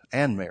Joseph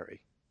and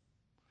Mary,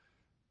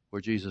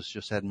 where Jesus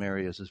just had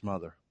Mary as his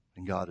mother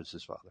and God as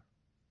his father.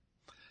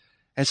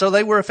 And so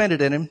they were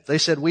offended in him. They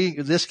said, he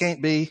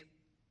can't be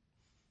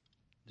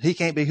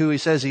who he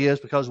says he is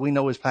because we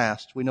know his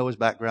past, we know his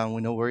background,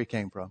 we know where he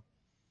came from.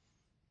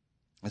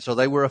 And so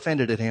they were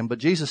offended at him. But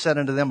Jesus said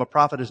unto them, a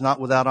prophet is not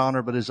without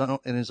honor, but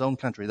in his own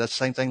country. That's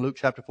the same thing Luke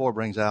chapter 4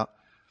 brings out.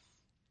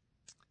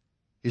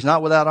 He's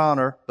not without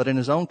honor, but in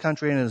his own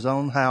country and in his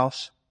own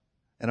house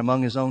and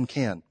among his own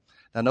kin.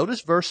 Now notice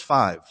verse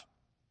 5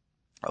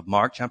 of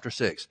Mark chapter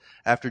 6.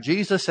 After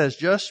Jesus has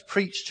just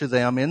preached to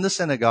them in the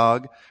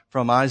synagogue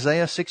from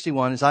Isaiah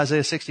 61, it's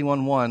Isaiah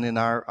 61:1 in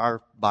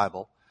our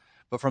Bible.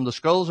 But from the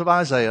scrolls of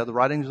Isaiah, the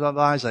writings of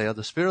Isaiah,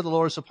 the Spirit of the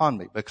Lord is upon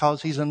me,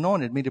 because he's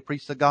anointed me to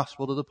preach the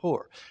gospel to the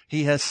poor.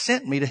 He has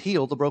sent me to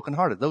heal the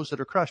brokenhearted, those that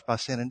are crushed by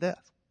sin and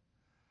death.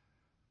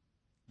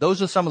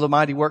 Those are some of the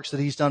mighty works that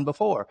he's done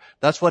before.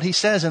 That's what he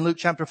says in Luke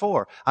chapter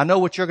 4. I know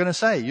what you're going to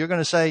say. You're going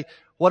to say,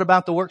 what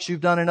about the works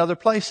you've done in other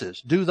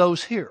places? Do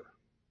those here.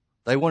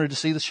 They wanted to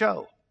see the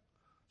show.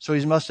 So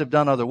he must have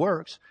done other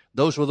works.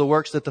 Those were the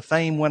works that the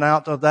fame went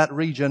out of that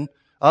region,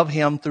 of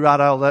him throughout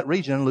all that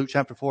region in Luke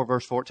chapter 4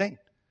 verse 14.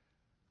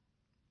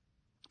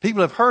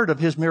 People have heard of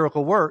his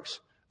miracle works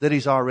that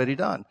he's already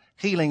done,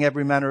 healing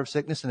every manner of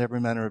sickness and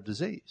every manner of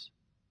disease.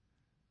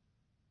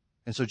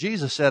 And so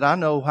Jesus said, I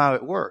know how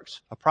it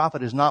works. A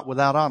prophet is not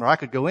without honor. I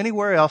could go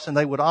anywhere else and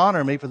they would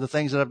honor me for the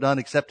things that I've done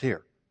except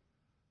here.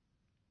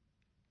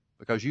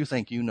 Because you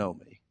think you know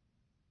me.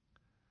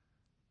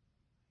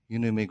 You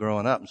knew me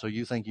growing up, and so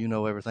you think you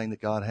know everything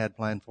that God had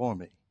planned for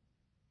me.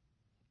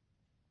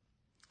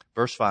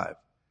 Verse 5.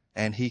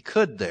 And he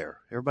could there.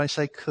 Everybody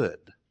say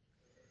could.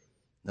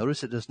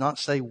 Notice it does not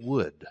say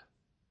would.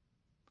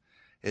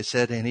 It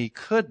said, and he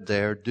could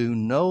there do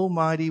no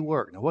mighty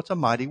work. Now what's a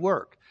mighty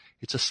work?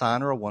 It's a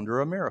sign or a wonder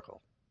or a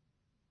miracle.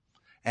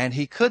 And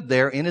he could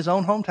there in his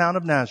own hometown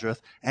of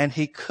Nazareth, and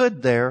he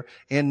could there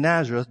in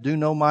Nazareth do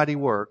no mighty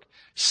work,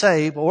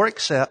 save or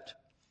except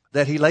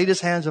that he laid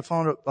his hands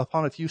upon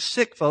a few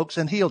sick folks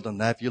and healed them.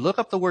 Now if you look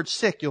up the word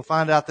sick, you'll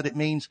find out that it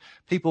means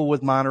people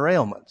with minor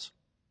ailments.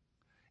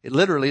 It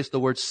literally is the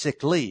word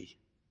sickly.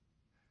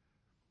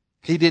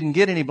 He didn't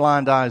get any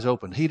blind eyes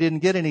opened. He didn't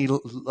get any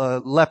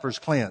lepers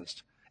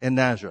cleansed in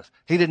Nazareth.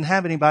 He didn't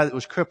have anybody that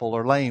was crippled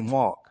or lame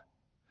walk.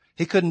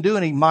 He couldn't do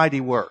any mighty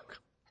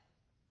work.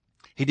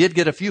 He did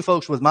get a few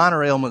folks with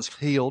minor ailments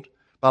healed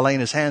by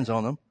laying his hands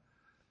on them.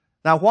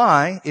 Now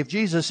why, if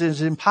Jesus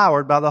is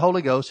empowered by the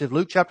Holy Ghost, if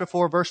Luke chapter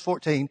 4 verse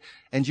 14,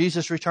 and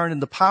Jesus returned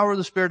in the power of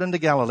the Spirit unto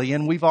Galilee,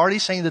 and we've already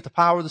seen that the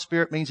power of the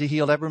Spirit means he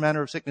healed every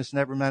manner of sickness and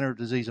every manner of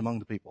disease among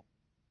the people.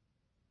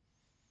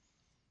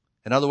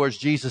 In other words,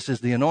 Jesus is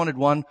the anointed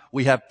one.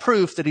 We have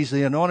proof that he's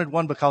the anointed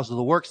one because of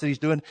the works that he's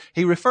doing.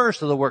 He refers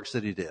to the works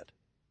that he did.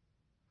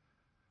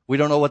 We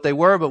don't know what they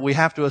were, but we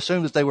have to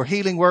assume that they were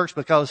healing works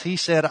because he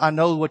said, I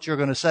know what you're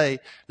going to say.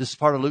 This is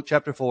part of Luke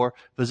chapter 4.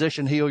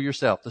 Physician, heal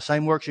yourself. The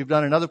same works you've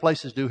done in other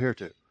places, do here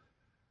too.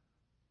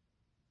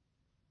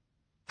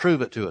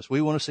 Prove it to us.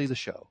 We want to see the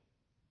show.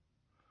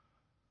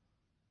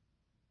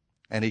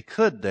 And he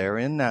could there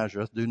in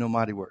Nazareth do no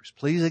mighty works.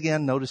 Please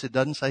again, notice it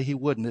doesn't say he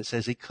wouldn't. It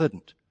says he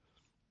couldn't.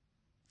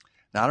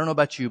 Now, I don't know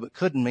about you, but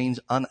couldn't means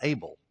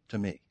unable to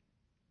me.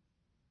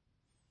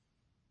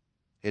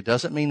 It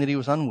doesn't mean that he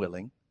was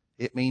unwilling.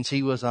 It means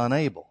he was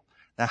unable.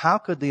 Now, how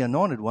could the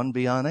anointed one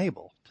be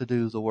unable to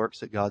do the works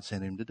that God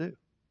sent him to do?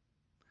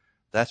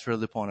 That's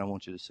really the point I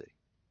want you to see.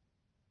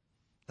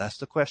 That's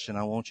the question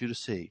I want you to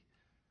see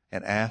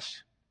and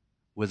ask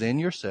within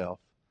yourself,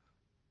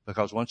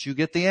 because once you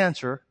get the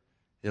answer,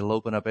 it'll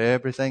open up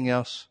everything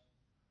else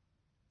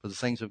for the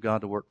things of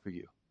God to work for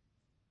you.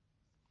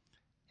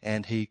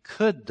 And he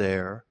could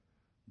there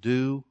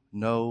do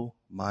no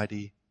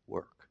mighty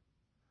work.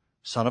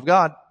 Son of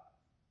God,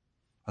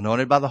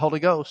 anointed by the Holy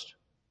Ghost,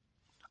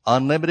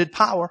 unlimited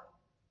power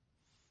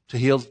to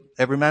heal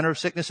every manner of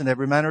sickness and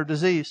every manner of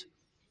disease.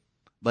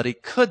 But he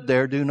could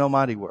there do no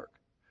mighty work.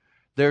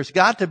 There's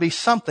got to be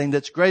something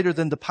that's greater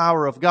than the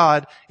power of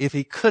God if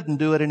he couldn't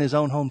do it in his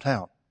own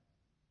hometown.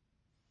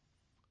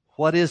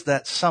 What is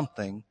that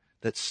something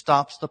that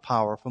stops the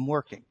power from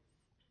working?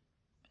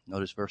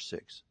 Notice verse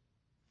 6.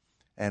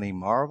 And he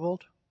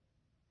marveled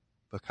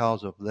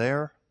because of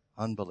their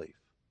unbelief.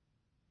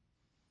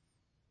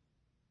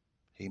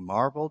 He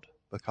marveled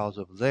because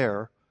of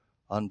their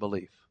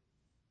unbelief.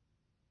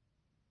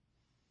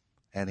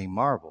 And he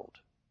marveled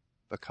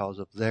because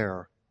of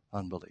their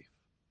unbelief.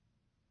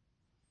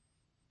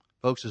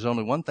 Folks, there's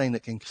only one thing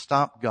that can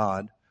stop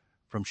God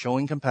from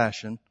showing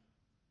compassion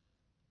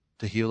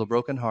to heal the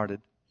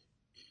brokenhearted,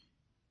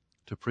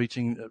 to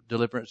preaching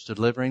deliverance, to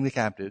delivering the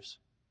captives,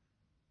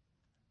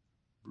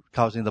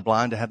 causing the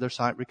blind to have their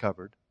sight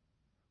recovered,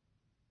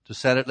 to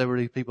set at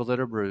liberty people that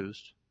are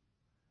bruised,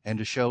 and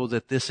to show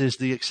that this is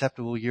the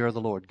acceptable year of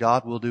the Lord.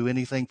 God will do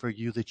anything for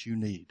you that you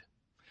need.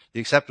 The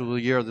acceptable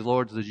year of the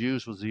Lord to the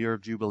Jews was the year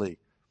of Jubilee.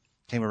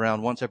 Came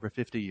around once every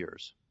 50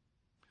 years.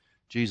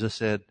 Jesus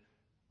said,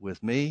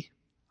 with me,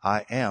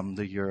 I am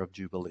the year of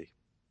Jubilee.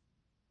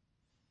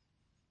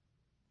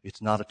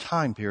 It's not a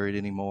time period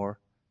anymore.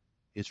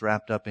 It's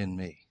wrapped up in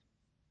me.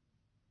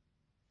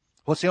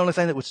 What's the only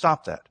thing that would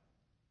stop that?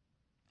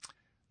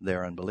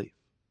 Their unbelief.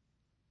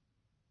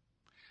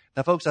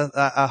 Now, folks,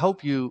 I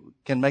hope you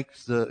can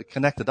connect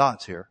the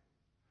dots here,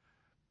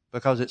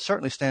 because it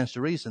certainly stands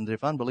to reason that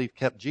if unbelief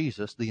kept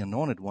Jesus, the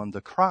anointed one, the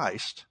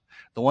Christ,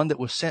 the one that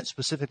was sent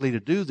specifically to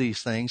do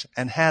these things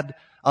and had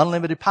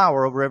unlimited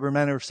power over every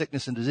manner of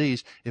sickness and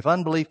disease, if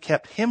unbelief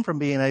kept him from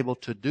being able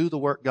to do the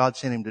work God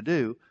sent him to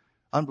do,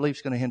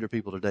 unbelief's going to hinder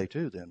people today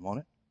too, then, won't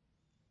it?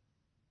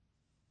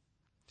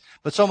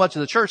 But so much of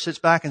the church sits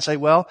back and say,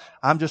 well,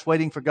 I'm just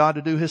waiting for God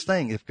to do his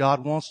thing. If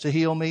God wants to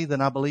heal me, then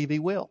I believe he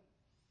will.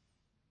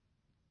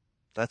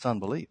 That's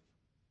unbelief.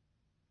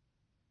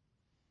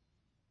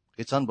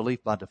 It's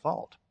unbelief by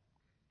default.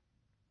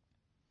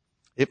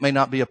 It may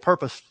not be a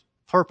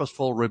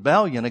purposeful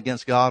rebellion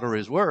against God or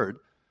his word,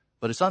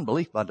 but it's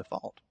unbelief by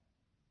default.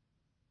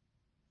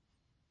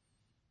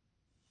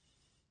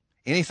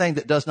 Anything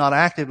that does not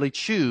actively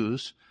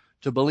choose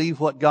to believe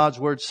what God's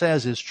word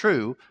says is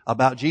true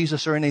about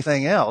Jesus or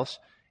anything else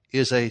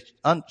is a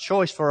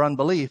choice for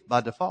unbelief by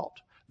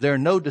default. Their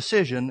no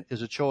decision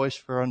is a choice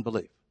for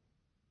unbelief.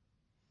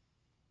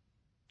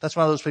 That's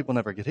why those people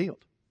never get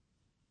healed.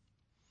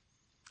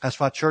 That's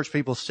why church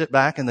people sit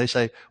back and they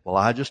say, well,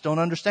 I just don't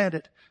understand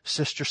it.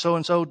 Sister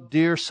so-and-so,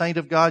 dear saint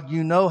of God,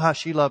 you know how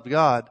she loved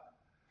God.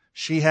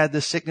 She had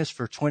this sickness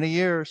for 20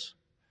 years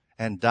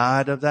and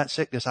died of that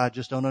sickness. I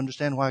just don't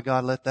understand why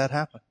God let that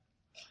happen.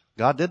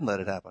 God didn't let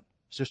it happen.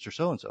 Sister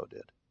so-and-so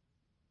did.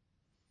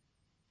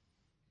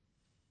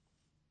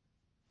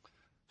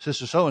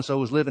 Sister so-and-so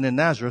was living in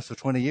Nazareth for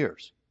 20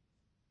 years.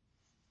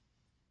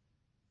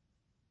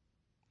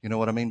 You know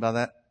what I mean by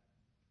that?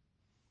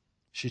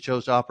 She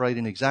chose to operate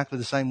in exactly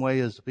the same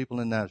way as the people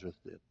in Nazareth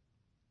did.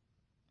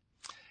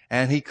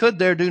 And he could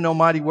there do no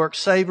mighty work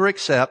save or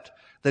except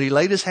that he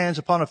laid his hands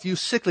upon a few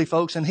sickly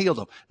folks and healed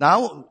them.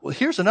 Now,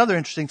 here's another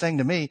interesting thing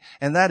to me,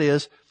 and that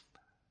is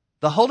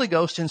the Holy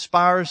Ghost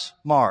inspires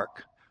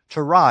Mark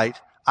to write,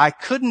 I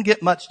couldn't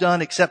get much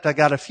done except I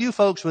got a few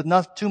folks with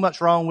not too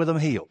much wrong with them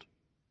healed.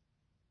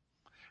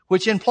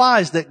 Which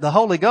implies that the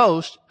Holy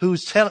Ghost,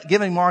 who's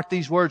giving Mark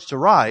these words to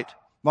write,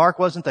 Mark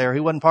wasn't there,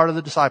 he wasn't part of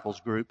the disciples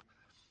group.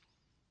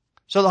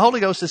 So the Holy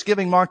Ghost that's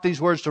giving Mark these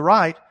words to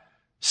write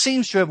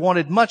seems to have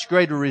wanted much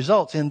greater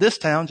results in this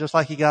town, just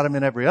like he got them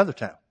in every other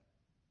town.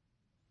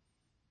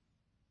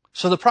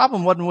 So the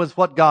problem wasn't with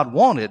what God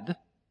wanted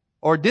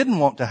or didn't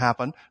want to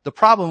happen. The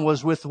problem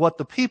was with what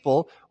the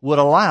people would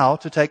allow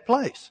to take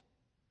place.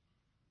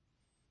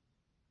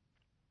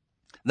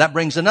 That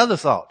brings another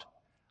thought.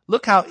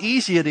 Look how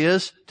easy it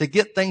is to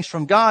get things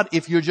from God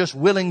if you're just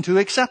willing to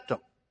accept them.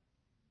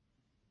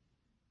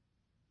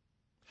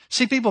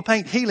 See, people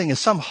paint healing as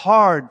some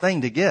hard thing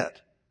to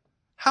get.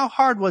 How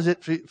hard was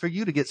it for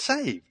you to get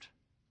saved?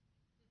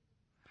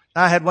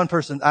 I had one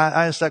person,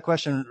 I asked that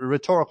question, a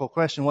rhetorical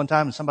question one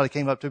time, and somebody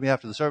came up to me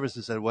after the service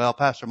and said, well,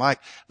 Pastor Mike,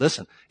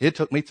 listen, it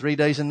took me 3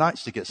 days and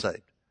nights to get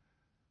saved.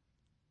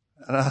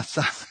 And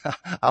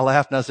I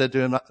laughed and I said to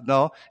him,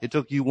 no, it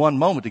took you 1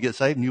 moment to get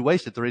saved and you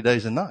wasted 3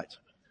 days and nights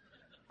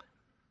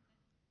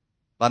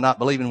by not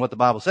believing what the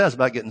Bible says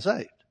about getting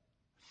saved.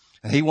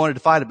 And he wanted to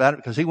fight about it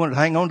because he wanted to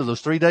hang on to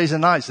those 3 days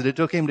and nights that it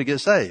took him to get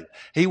saved.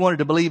 He wanted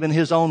to believe in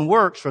his own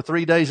works for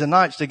 3 days and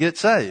nights to get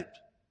saved.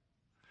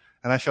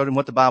 And I showed him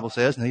what the Bible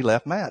says, and he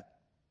left mad.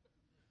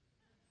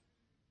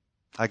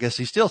 I guess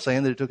he's still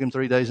saying that it took him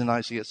 3 days and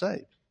nights to get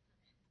saved.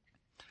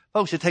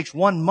 Folks, it takes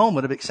one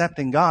moment of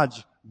accepting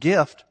God's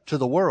gift to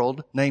the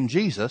world named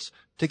Jesus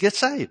to get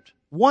saved.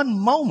 One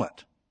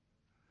moment.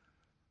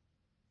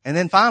 And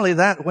then finally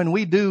when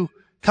we do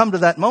come to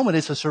that moment,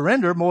 it's a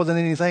surrender more than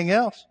anything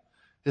else.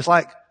 It's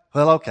like,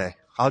 well, okay,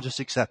 I'll just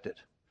accept it.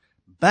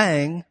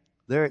 Bang,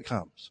 there it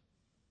comes.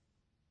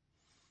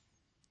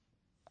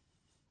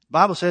 The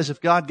Bible says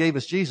if God gave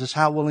us Jesus,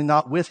 how will he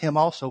not with him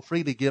also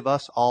freely give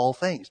us all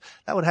things?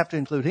 That would have to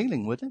include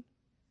healing, wouldn't it?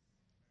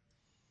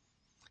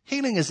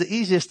 Healing is the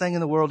easiest thing in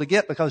the world to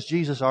get because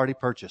Jesus already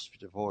purchased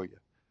it for you.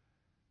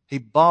 He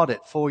bought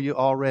it for you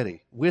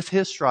already. With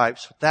his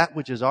stripes, that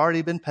which has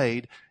already been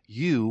paid,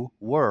 you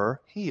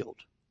were healed.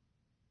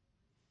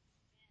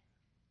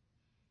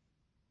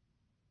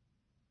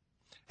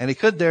 And he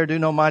could there do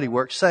no mighty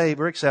work, save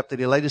or except that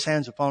he laid his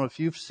hands upon a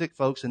few sick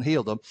folks and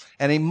healed them.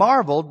 And he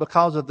marveled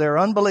because of their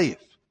unbelief.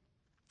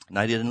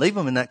 Now, he didn't leave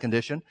them in that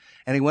condition,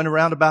 and he went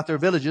around about their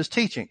villages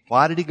teaching.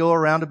 Why did he go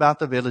around about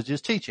the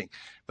villages teaching?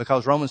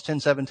 Because Romans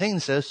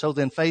 10:17 says, so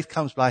then faith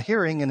comes by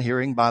hearing, and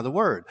hearing by the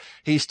word.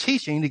 He's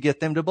teaching to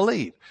get them to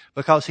believe,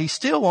 because he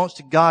still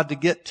wants God to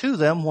get to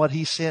them what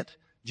he sent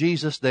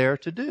Jesus there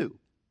to do.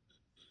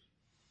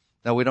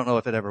 Now, we don't know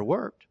if it ever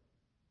worked.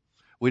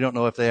 We don't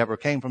know if they ever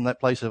came from that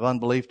place of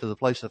unbelief to the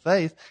place of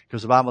faith,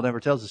 because the Bible never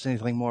tells us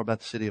anything more about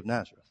the city of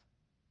Nazareth.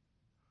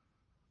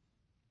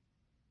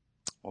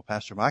 Well,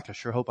 Pastor Mike, I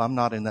sure hope I'm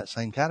not in that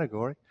same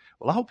category.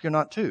 Well, I hope you're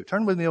not too.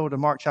 Turn with me over to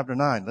Mark chapter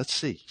 9. Let's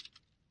see.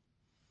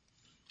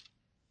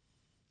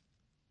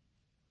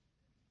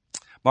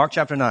 Mark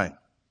chapter 9.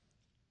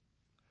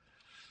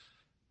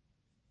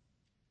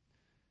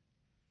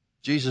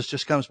 Jesus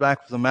just comes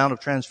back from the Mount of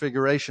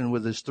Transfiguration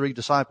with his 3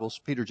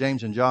 disciples, Peter,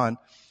 James, and John.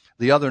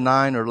 The other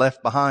 9 are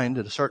left behind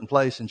at a certain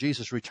place, and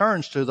Jesus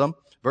returns to them.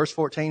 Verse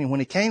 14, and when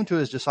he came to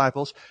his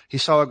disciples, he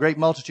saw a great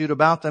multitude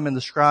about them and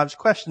the scribes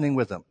questioning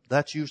with them.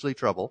 That's usually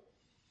trouble.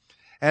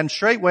 And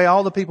straightway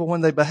all the people,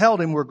 when they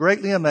beheld him, were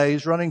greatly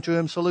amazed, running to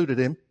him, saluted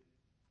him.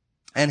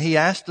 And he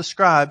asked the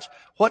scribes,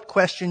 what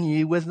question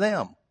ye with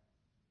them?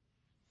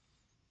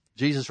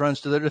 Jesus runs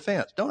to their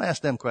defense. Don't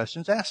ask them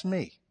questions, ask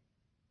me.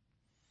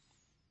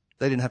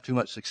 They didn't have too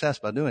much success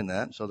by doing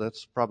that, so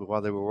that's probably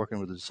why they were working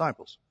with the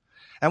disciples.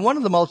 And one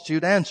of the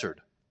multitude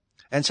answered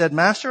and said,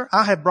 Master,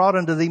 I have brought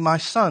unto thee my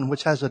son,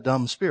 which has a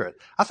dumb spirit.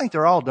 I think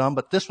they're all dumb,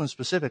 but this one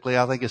specifically,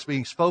 I think is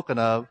being spoken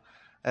of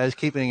as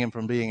keeping him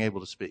from being able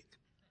to speak.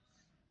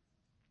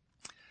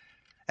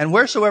 And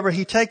wheresoever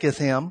he taketh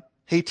him,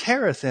 he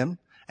teareth him,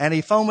 and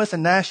he foameth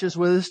and gnasheth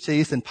with his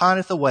teeth, and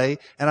pineth away.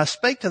 And I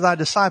spake to thy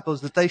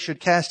disciples that they should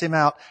cast him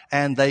out,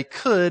 and they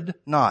could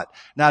not.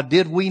 Now,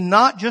 did we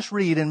not just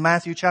read in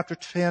Matthew chapter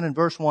 10 and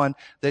verse 1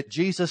 that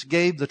Jesus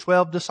gave the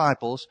 12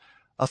 disciples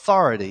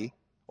authority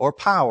or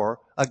power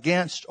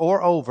against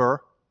or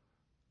over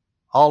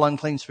all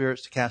unclean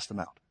spirits to cast them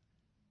out?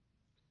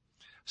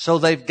 So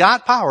they've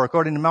got power,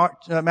 according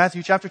to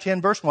Matthew chapter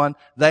 10, verse 1.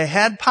 They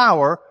had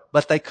power,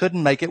 but they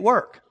couldn't make it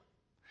work.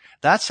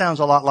 That sounds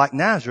a lot like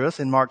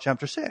Nazareth in Mark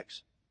chapter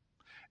 6.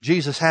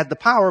 Jesus had the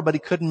power, but he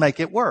couldn't make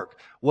it work.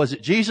 Was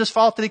it Jesus'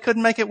 fault that he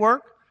couldn't make it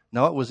work?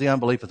 No, it was the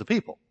unbelief of the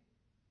people.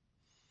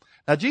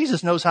 Now,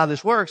 Jesus knows how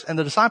this works, and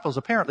the disciples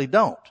apparently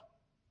don't.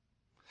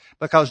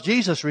 Because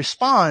Jesus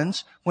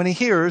responds when he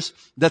hears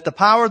that the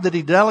power that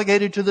he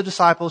delegated to the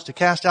disciples to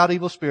cast out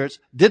evil spirits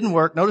didn't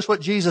work. Notice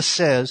what Jesus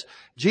says.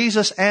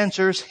 Jesus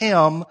answers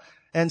him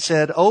and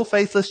said, O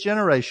faithless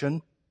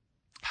generation,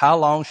 how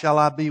long shall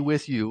I be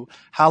with you?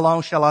 How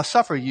long shall I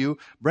suffer you?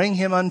 Bring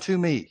him unto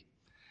me.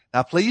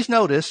 Now please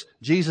notice,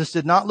 Jesus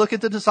did not look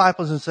at the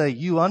disciples and say,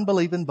 you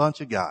unbelieving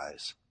bunch of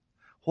guys,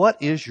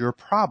 what is your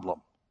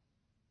problem?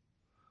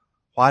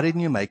 Why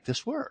didn't you make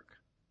this work?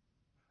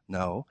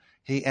 No.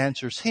 He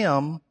answers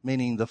him,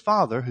 meaning the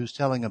Father, who's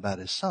telling about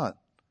his Son.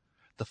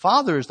 The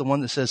Father is the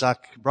one that says, I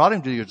brought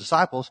him to your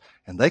disciples,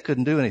 and they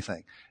couldn't do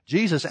anything.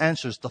 Jesus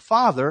answers the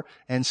Father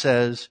and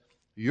says,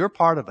 you're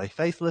part of a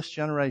faithless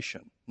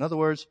generation. In other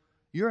words,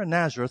 you're a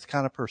Nazareth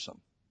kind of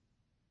person.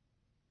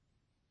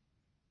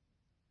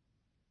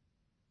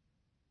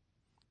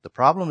 The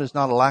problem is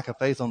not a lack of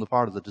faith on the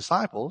part of the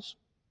disciples,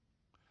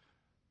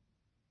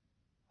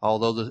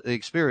 although the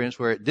experience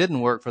where it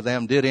didn't work for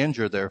them did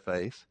injure their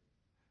faith.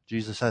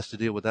 Jesus has to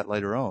deal with that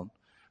later on.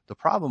 The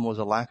problem was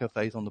a lack of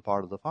faith on the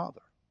part of the Father.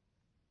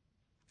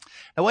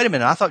 Now, wait a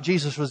minute. I thought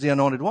Jesus was the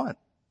anointed one.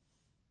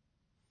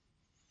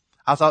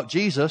 I thought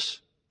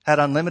Jesus had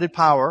unlimited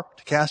power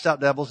to cast out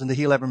devils and to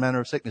heal every manner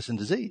of sickness and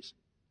disease.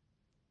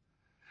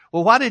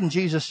 Well, why didn't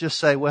Jesus just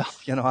say, well,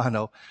 I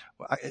know.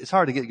 It's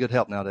hard to get good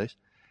help nowadays.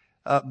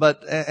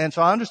 And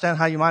so I understand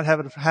how you might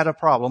have had a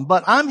problem,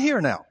 but I'm here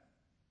now.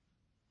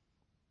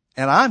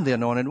 And I'm the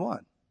anointed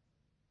one.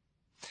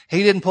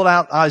 He didn't pull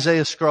out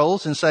Isaiah's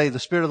scrolls and say, the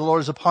Spirit of the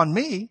Lord is upon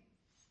me,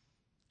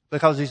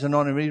 because he's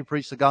anointed me to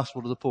preach the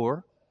gospel to the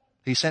poor.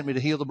 He sent me to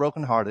heal the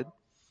brokenhearted,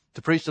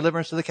 to preach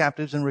deliverance to the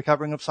captives and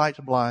recovering of sight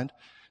to blind,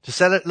 to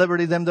set at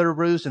liberty them that are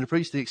bruised, and to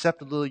preach the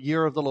acceptable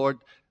year of the Lord.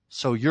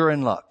 So you're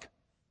in luck.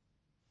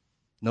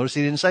 Notice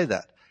he didn't say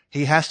that.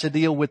 He has to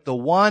deal with the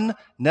one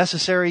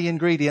necessary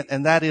ingredient,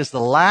 and that is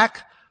the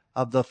lack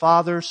of the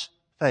Father's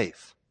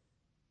faith.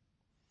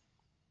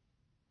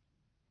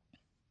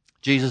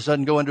 Jesus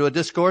doesn't go into a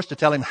discourse to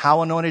tell him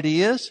how anointed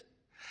he is.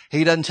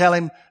 He doesn't tell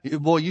him,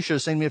 boy, you should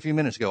have seen me a few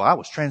minutes ago. I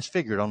was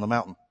transfigured on the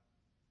mountain.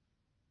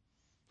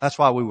 That's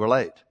why we were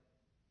late.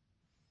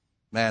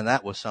 Man,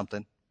 that was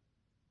something.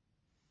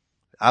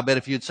 I bet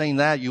if you'd seen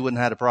that, you wouldn't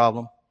have had a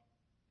problem.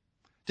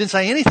 Didn't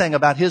say anything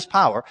about his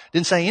power.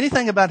 Didn't say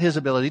anything about his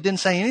ability. Didn't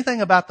say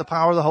anything about the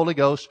power of the Holy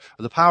Ghost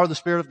or the power of the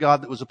Spirit of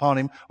God that was upon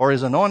him or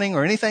his anointing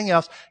or anything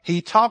else.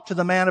 He talked to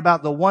the man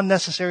about the one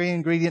necessary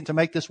ingredient to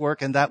make this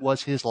work, and that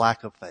was his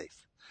lack of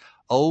faith.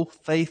 Oh,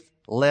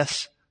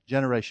 faithless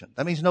generation.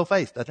 That means no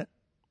faith, doesn't it?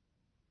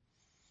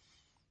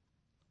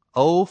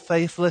 Oh,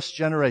 faithless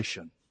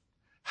generation.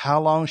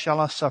 How long shall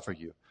I suffer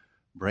you?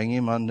 Bring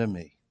him unto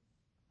me.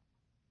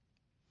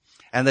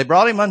 And they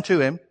brought him unto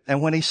him,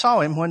 and when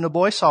the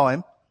boy saw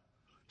him,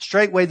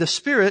 straightway the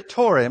Spirit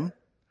tore him,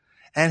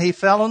 and he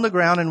fell on the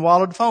ground and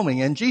wallowed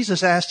foaming. And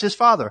Jesus asked his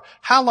father,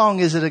 how long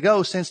is it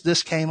ago since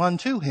this came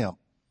unto him?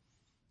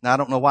 Now, I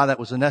don't know why that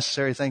was a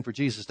necessary thing for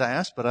Jesus to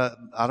ask, but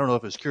I don't know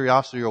if it's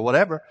curiosity or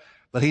whatever,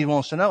 but he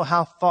wants to know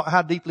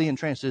how deeply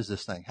entrenched is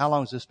this thing? How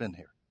long has this been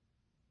here?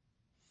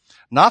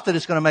 Not that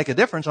it's going to make a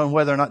difference on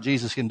whether or not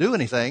Jesus can do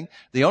anything.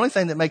 The only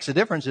thing that makes a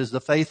difference is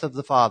the faith of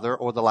the Father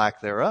or the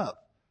lack thereof.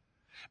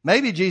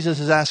 Maybe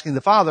Jesus is asking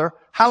the Father,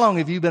 how long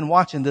have you been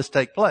watching this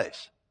take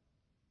place?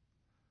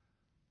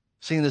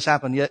 Seeing this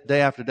happen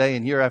day after day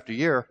and year after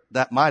year,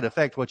 that might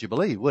affect what you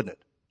believe, wouldn't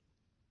it?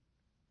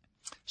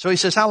 So he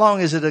says, how long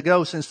is it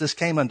ago since this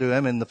came unto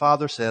him? And the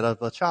father said,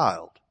 of a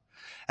child.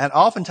 And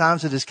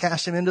oftentimes it has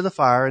cast him into the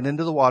fire and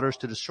into the waters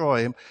to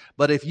destroy him.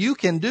 But if you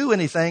can do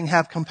anything,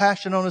 have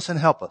compassion on us and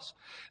help us.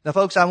 Now,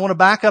 folks, I want to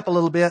back up a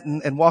little bit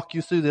and walk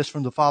you through this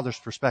from the Father's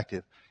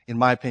perspective, in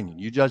my opinion.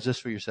 You judge this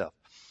for yourself.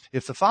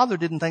 If the Father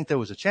didn't think there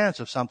was a chance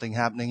of something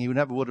happening, he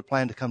never would have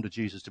planned to come to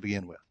Jesus to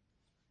begin with.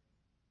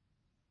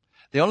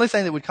 The only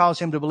thing that would cause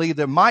him to believe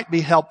there might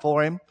be help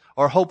for him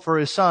or hope for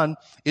his son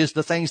is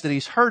the things that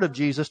he's heard of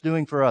Jesus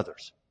doing for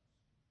others.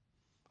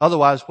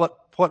 Otherwise,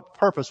 what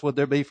purpose would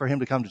there be for him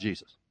to come to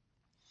Jesus?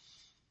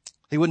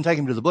 He wouldn't take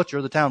him to the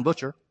butcher, the town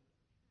butcher,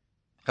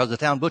 because the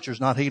town butcher's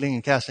not healing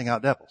and casting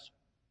out devils.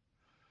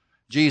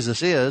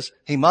 Jesus is.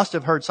 He must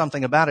have heard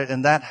something about it,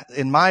 and that,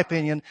 in my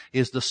opinion,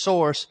 is the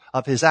source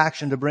of his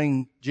action to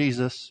bring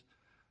his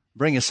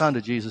son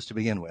to Jesus to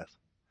begin with.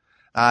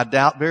 I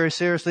doubt very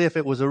seriously if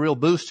it was a real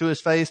boost to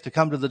his faith to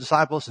come to the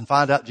disciples and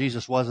find out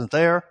Jesus wasn't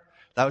there.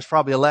 That was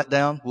probably a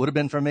letdown. Would have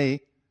been for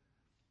me.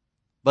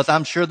 But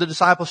I'm sure the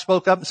disciples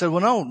spoke up and said,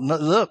 well, no,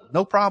 look,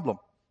 no problem.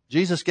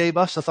 Jesus gave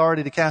us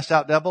authority to cast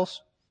out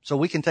devils, so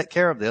we can take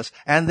care of this.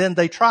 And then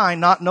they try,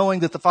 not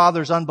knowing that the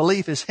Father's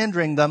unbelief is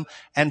hindering them,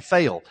 and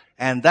fail.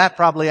 And that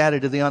probably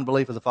added to the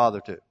unbelief of the Father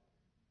too.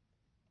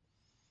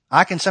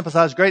 I can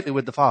sympathize greatly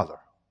with the Father.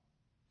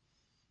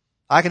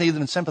 I can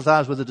even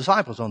sympathize with the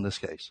disciples on this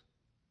case.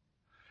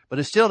 But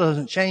it still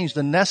doesn't change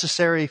the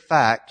necessary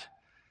fact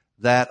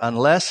that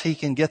unless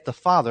Jesus can get the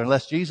Father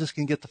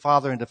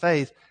into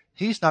faith,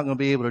 he's not going to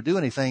be able to do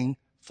anything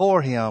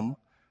for him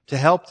to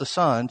help the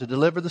Son, to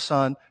deliver the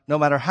Son, no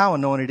matter how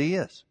anointed he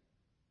is.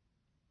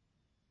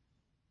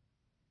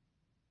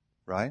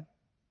 Right?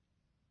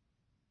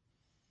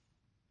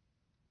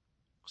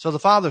 So the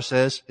Father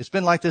says, it's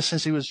been like this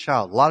since he was a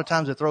child. A lot of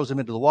times it throws him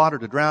into the water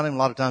to drown him. A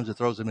lot of times it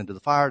throws him into the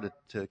fire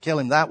to kill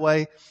him that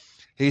way.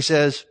 He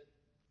says,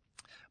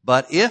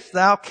 but if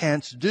thou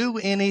canst do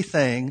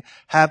anything,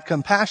 have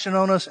compassion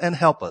on us and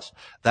help us.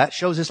 That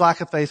shows his lack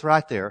of faith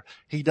right there.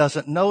 He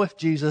doesn't know if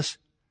Jesus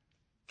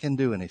can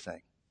do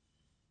anything.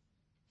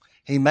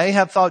 He may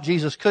have thought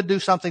Jesus could do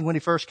something when he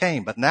first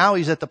came, but now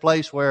he's at the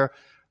place where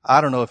I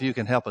don't know if you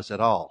can help us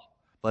at all.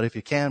 But if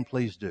you can,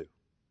 please do.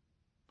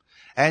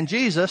 And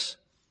Jesus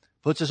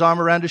puts his arm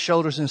around his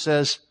shoulders and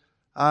says,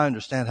 I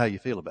understand how you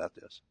feel about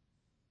this.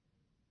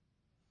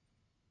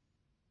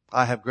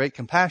 I have great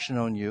compassion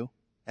on you,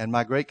 and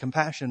my great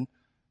compassion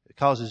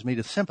causes me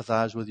to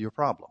sympathize with your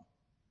problem.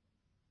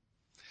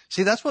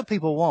 See, that's what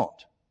people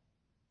want.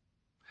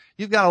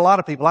 You've got a lot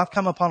of people, I've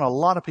come upon a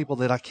lot of people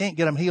that I can't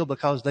get them healed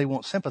because they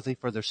want sympathy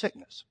for their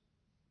sickness.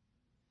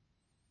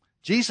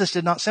 Jesus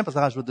did not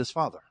sympathize with this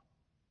father.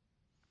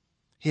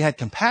 He had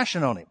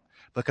compassion on him,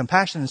 but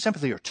compassion and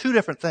sympathy are two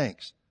different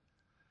things.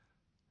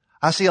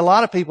 I see a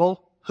lot of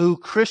people who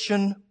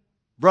Christian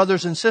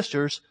brothers and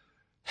sisters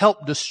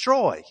help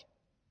destroy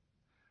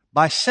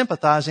by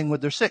sympathizing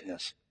with their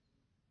sickness.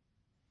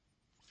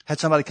 Had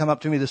somebody come up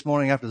to me this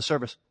morning after the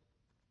service,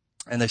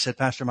 and they said,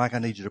 Pastor Mike, I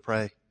need you to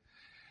pray.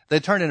 They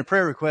turned in a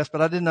prayer request,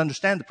 but I didn't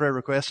understand the prayer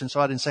request, and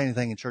so I didn't say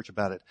anything in church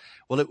about it.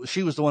 Well,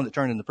 she was the one that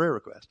turned in the prayer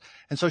request.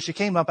 And so she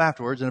came up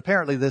afterwards, and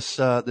apparently this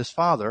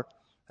father,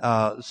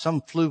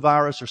 some flu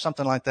virus or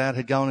something like that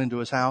had gone into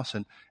his house,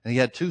 and he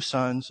had two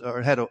sons,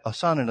 or had a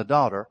son and a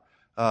daughter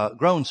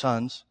grown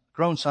son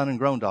and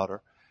grown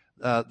daughter.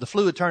 The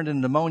flu had turned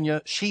into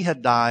pneumonia. She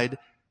had died.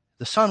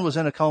 The son was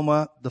in a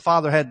coma. The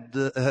father had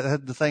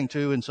the thing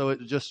too. And so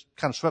it just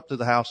kind of swept through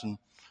the house and,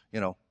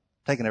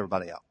 taking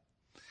everybody out.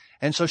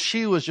 And so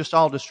she was just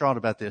all distraught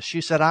about this.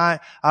 She said, I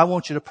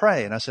want you to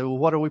pray. And I said, well,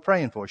 what are we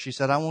praying for? She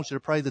said, I want you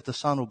to pray that the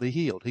son will be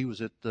healed. He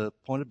was at the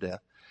point of death.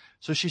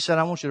 So she said,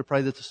 I want you to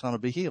pray that the son will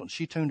be healed.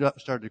 She tuned up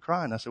and started to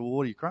cry. And I said, well,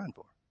 what are you crying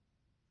for?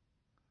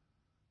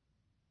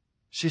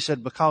 She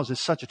said, because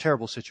it's such a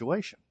terrible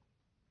situation.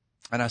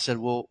 And I said,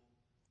 well,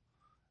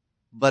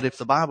 but if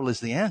the Bible is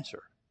the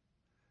answer,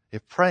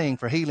 if praying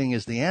for healing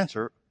is the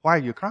answer, why are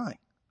you crying?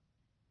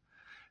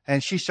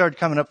 And she started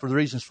coming up with the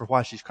reasons for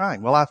why she's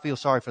crying. Well, I feel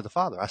sorry for the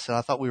father. I said,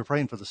 I thought we were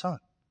praying for the son.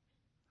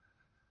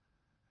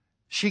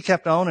 She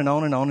kept on and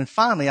on and on. And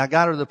finally, I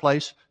got her to the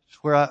place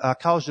where I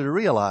caused her to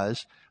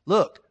realize,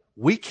 look,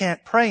 we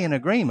can't pray in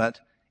agreement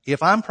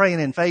if I'm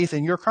praying in faith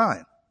and you're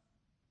crying.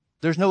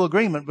 There's no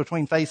agreement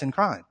between faith and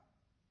crying.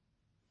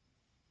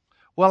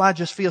 Well, I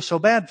just feel so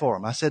bad for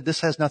him. I said,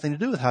 this has nothing to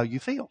do with how you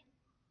feel.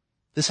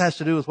 This has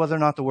to do with whether or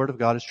not the Word of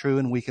God is true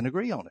and we can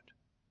agree on it.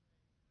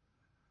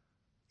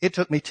 It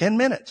took me 10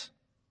 minutes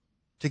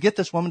to get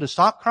this woman to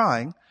stop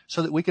crying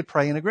so that we could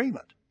pray in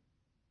agreement.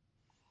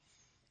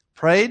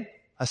 Prayed.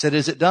 I said,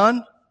 is it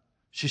done?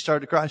 She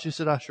started to cry. She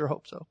said, I sure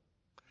hope so.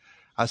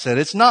 I said,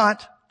 it's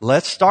not.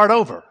 Let's start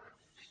over.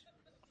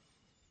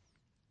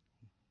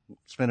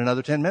 Spent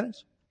another 10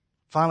 minutes.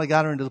 Finally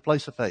got her into the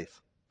place of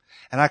faith.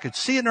 And I could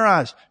see it in her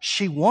eyes.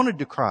 She wanted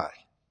to cry.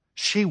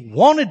 She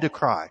wanted to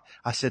cry.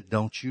 I said,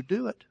 don't you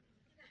do it.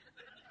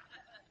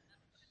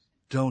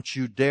 Don't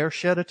you dare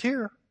shed a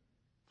tear.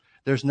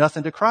 There's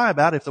nothing to cry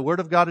about if the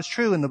Word of God is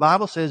true. And the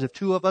Bible says if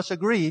two of us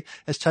agree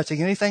as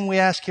touching anything we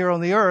ask here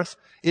on the earth,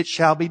 it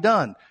shall be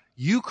done.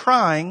 You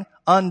crying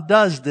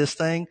undoes this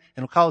thing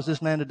and will cause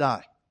this man to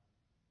die.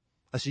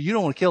 I said, you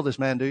don't want to kill this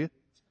man, do you?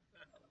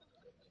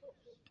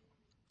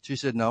 She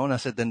said, no. And I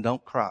said, then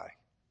don't cry.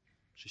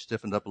 She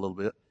stiffened up a little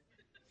bit.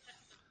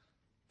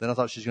 Then I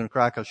thought she was going to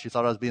cry because she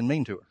thought I was being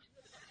mean to her.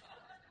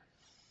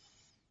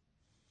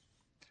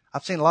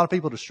 I've seen a lot of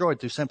people destroyed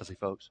through sympathy,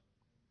 folks.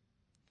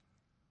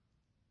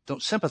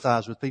 Don't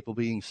sympathize with people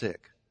being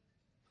sick.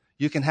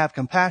 You can have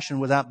compassion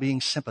without being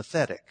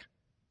sympathetic.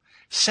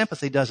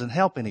 Sympathy doesn't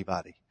help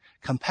anybody.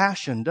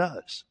 Compassion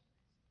does.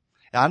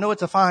 Now, I know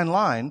it's a fine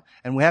line,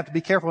 and we have to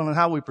be careful in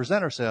how we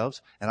present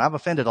ourselves, and I've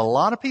offended a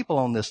lot of people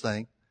on this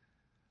thing,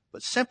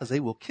 but sympathy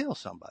will kill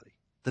somebody.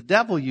 The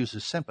devil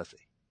uses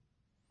sympathy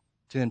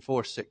to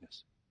enforce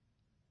sickness.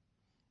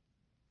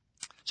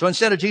 So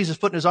instead of Jesus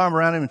putting his arm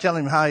around him and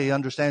telling him how he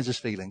understands his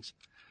feelings,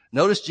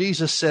 notice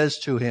Jesus says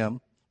to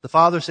him, the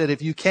Father said,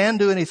 if you can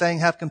do anything,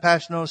 have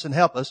compassion on us and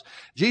help us.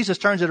 Jesus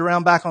turns it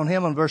around back on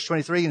him in verse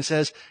 23 and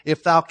says,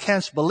 if thou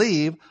canst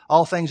believe,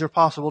 all things are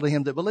possible to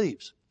him that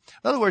believes.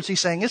 In other words, he's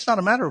saying it's not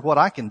a matter of what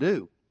I can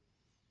do.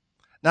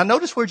 Now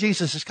notice where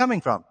Jesus is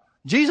coming from.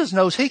 Jesus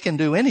knows he can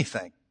do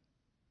anything.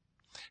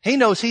 He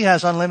knows he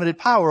has unlimited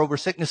power over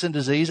sickness and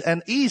disease,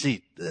 and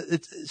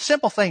it's a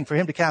simple thing for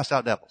him to cast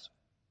out devils.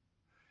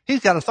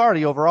 He's got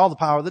authority over all the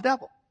power of the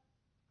devil.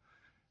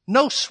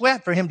 No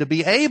sweat for him to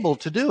be able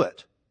to do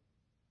it.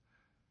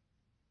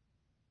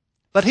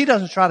 But he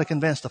doesn't try to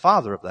convince the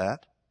Father of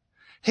that.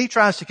 He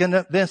tries to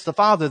convince the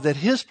Father that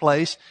his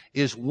place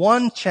is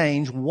one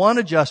change, one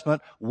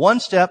adjustment, one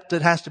step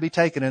that has to be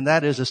taken, and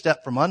that is a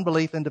step from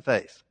unbelief into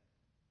faith.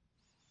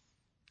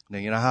 Now,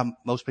 you know how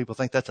most people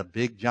think that's a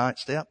big, giant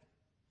step?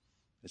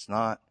 It's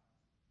not.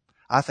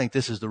 I think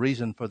this is the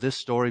reason for this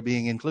story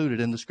being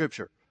included in the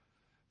Scripture,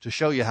 to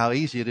show you how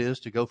easy it is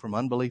to go from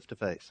unbelief to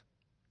faith.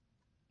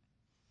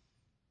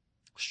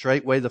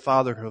 Straightway the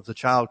father of the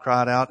child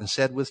cried out and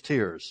said with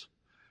tears,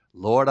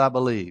 Lord, I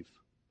believe.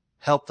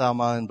 Help thou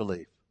my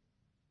unbelief.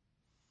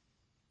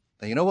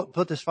 Now, you know what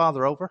put this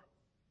father over?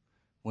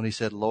 When he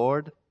said,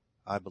 Lord,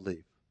 I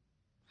believe.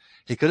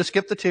 He could have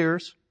skipped the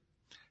tears.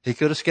 He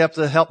could have skipped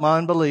the help my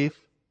unbelief.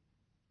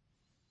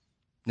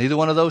 Neither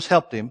one of those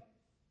helped him,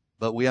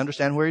 but we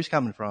understand where he's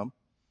coming from.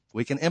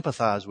 We can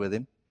empathize with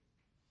him.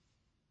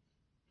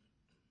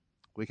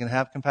 We can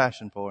have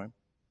compassion for him.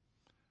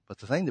 But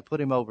the thing that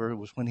put him over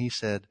was when he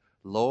said,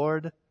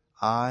 Lord,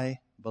 I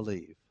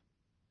believe.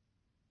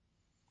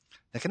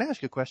 Now, can I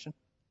ask you a question?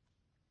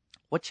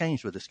 What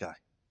changed with this guy?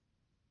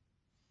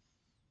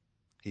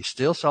 He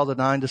still saw the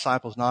 9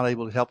 disciples not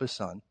able to help his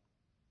son.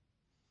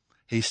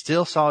 He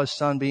still saw his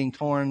son being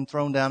thrown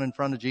down in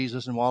front of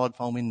Jesus and wallowed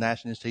foaming,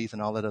 gnashing his teeth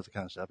and all that other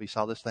kind of stuff. He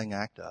saw this thing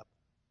act up.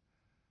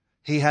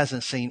 He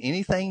hasn't seen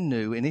anything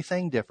new,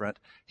 anything different.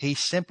 He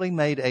simply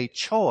made a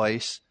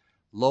choice.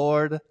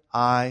 Lord,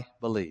 I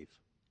believe.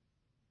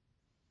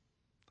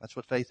 That's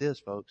what faith is,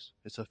 folks.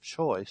 It's a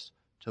choice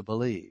to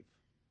believe.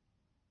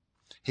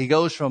 He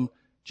goes from,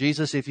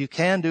 Jesus, if you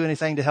can do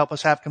anything to help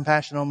us, have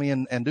compassion on me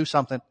and do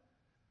something,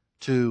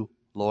 to,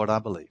 Lord, I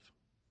believe.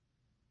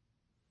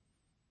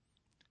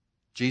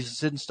 Jesus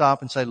didn't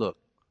stop and say, look,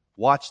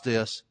 watch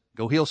this,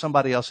 go heal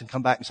somebody else and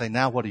come back and say,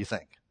 now what do you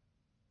think?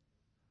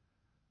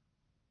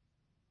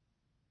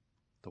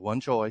 The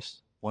one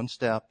choice, one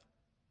step,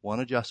 one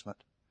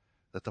adjustment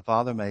that the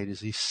Father made is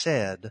He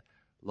said,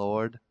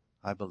 Lord,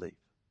 I believe.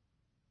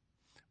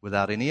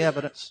 Without any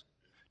evidence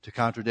to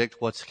contradict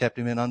what's kept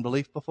Him in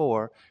unbelief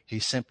before, He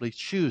simply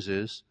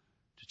chooses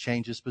to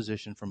change His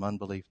position from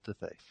unbelief to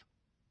faith.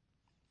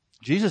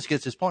 Jesus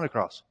gets His point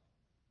across.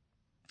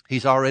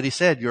 He's already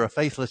said, you're a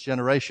faithless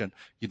generation.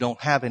 You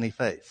don't have any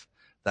faith.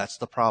 That's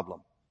the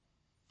problem.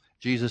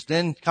 Jesus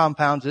then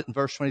compounds it in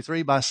verse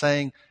 23 by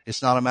saying,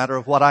 it's not a matter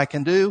of what I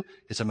can do,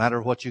 it's a matter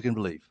of what you can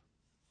believe.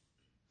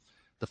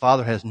 The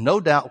Father has no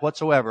doubt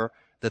whatsoever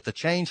that the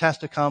change has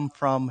to come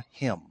from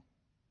Him,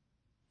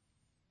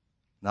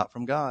 not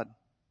from God.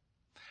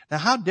 Now,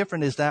 how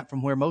different is that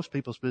from where most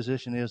people's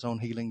position is on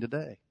healing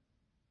today?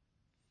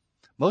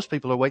 Most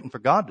people are waiting for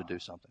God to do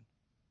something.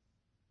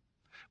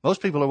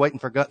 Most people are waiting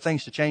for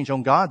things to change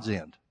on God's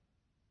end.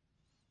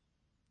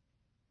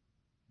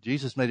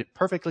 Jesus made it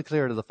perfectly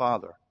clear to the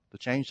Father, the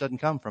change doesn't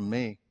come from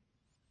me.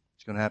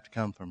 It's going to have to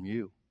come from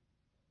you.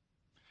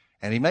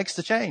 And He makes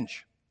the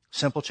change.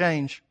 Simple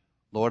change.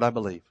 Lord, I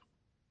believe.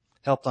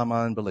 Help thy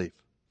my unbelief.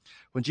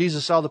 When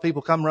Jesus saw the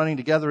people come running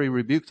together, He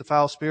rebuked the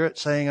foul spirit,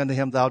 saying unto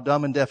him, Thou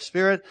dumb and deaf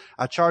spirit,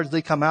 I charge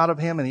thee, come out of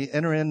him, and he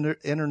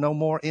enter no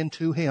more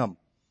into him.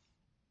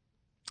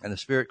 And the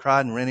spirit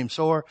cried and rent him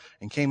sore,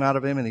 and came out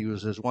of him, and he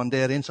was as one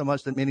dead,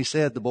 insomuch that many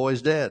said, The boy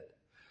is dead.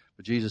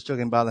 But Jesus took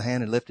him by the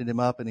hand and lifted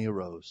him up, and he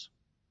arose.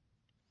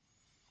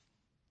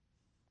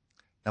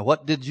 Now,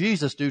 what did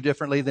Jesus do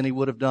differently than He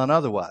would have done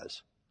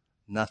otherwise?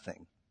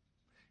 Nothing.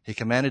 He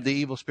commanded the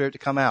evil spirit to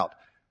come out.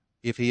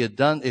 If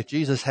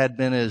Jesus had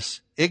been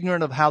as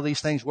ignorant of how these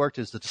things worked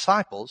as the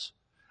disciples,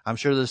 I'm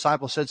sure the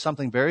disciples said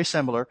something very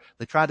similar.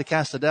 They tried to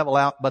cast the devil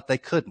out, but they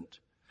couldn't.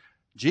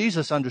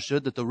 Jesus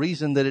understood that the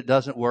reason that it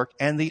doesn't work,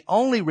 and the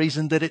only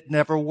reason that it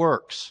never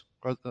works,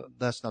 or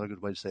that's not a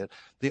good way to say it,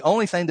 the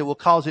only thing that will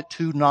cause it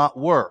to not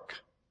work,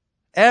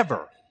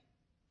 ever,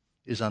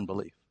 is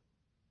unbelief.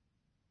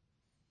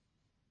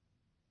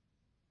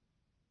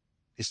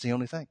 It's the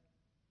only thing.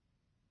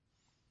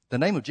 The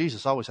name of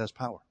Jesus always has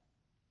power.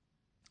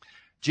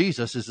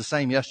 Jesus is the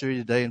same yesterday,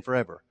 today, and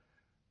forever.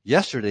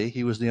 Yesterday,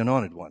 He was the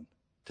anointed one.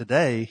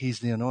 Today, He's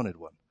the anointed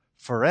one.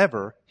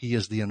 Forever, He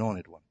is the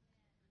anointed one.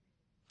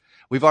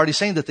 We've already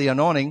seen that the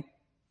anointing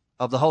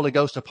of the Holy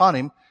Ghost upon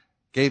Him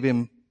gave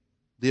Him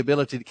the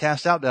ability to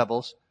cast out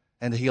devils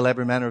and to heal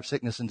every manner of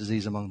sickness and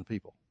disease among the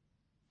people.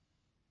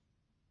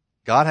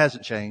 God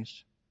hasn't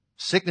changed.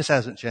 Sickness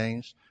hasn't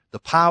changed. The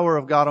power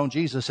of God on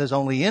Jesus has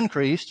only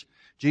increased.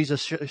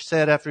 Jesus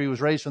said after He was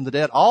raised from the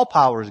dead, all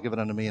power is given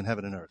unto me in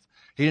heaven and earth.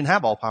 He didn't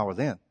have all power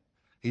then.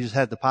 He just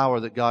had the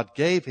power that God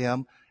gave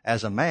Him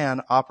as a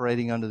man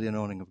operating under the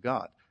anointing of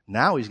God.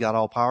 Now He's got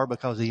all power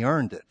because He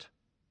earned it.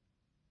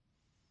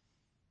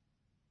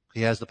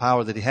 He has the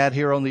power that He had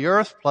here on the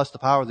earth, plus the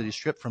power that He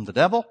stripped from the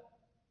devil,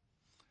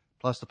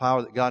 plus the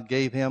power that God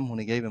gave Him when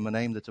He gave Him a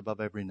name that's above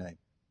every name.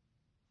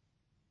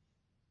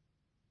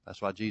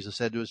 That's why Jesus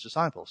said to His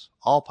disciples,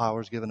 all power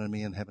is given unto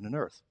me in heaven and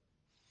earth.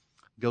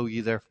 Go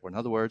ye therefore. In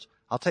other words,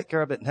 I'll take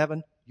care of it in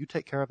heaven, you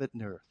take care of it in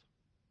the earth.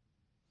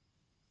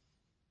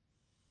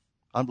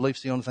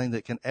 Unbelief's the only thing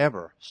that can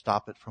ever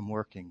stop it from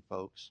working,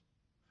 folks.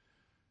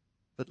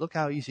 But look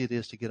how easy it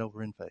is to get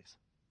over in faith.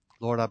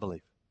 Lord, I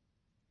believe.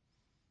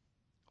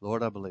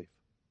 Lord, I believe.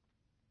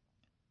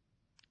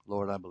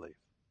 Lord, I believe.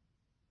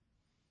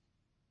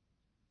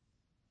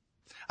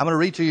 I'm going to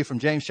read to you from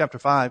James chapter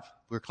 5.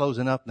 We're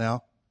closing up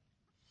now.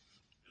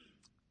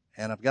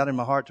 And I've got in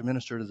my heart to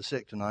minister to the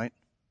sick tonight.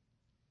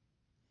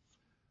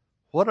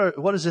 What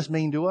does this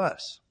mean to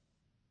us?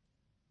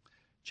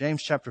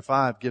 James chapter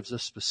 5 gives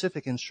us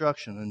specific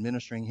instruction in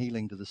ministering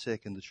healing to the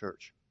sick in the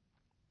church.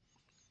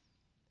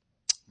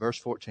 Verse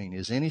 14,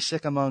 is any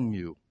sick among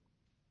you?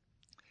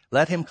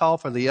 Let him call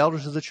for the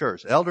elders of the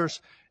church.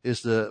 Elders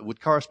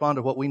would correspond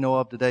to what we know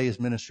of today as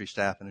ministry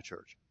staff in a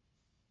church.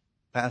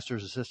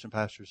 Pastors, assistant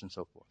pastors, and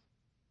so forth.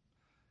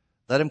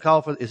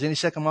 Is any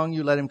sick among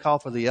you? Let him call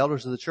for the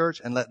elders of the church,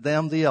 and let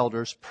them, the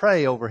elders,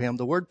 pray over him.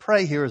 The word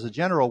pray here is a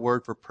general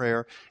word for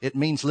prayer. It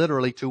means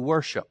literally to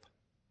worship.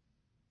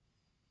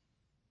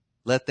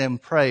 Let them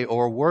pray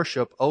or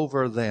worship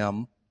over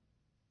them,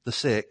 the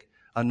sick,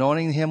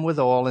 anointing him with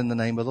oil in the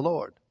name of the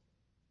Lord.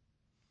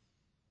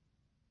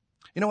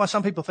 You know why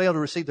some people fail to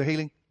receive their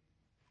healing?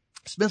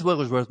 Smith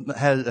Wigglesworth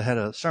had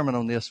a sermon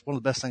on this, one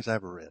of the best things I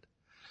ever read.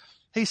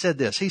 He said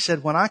this. He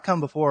said, when I come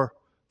before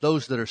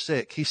those that are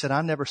sick, he said,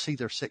 I never see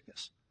their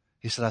sickness.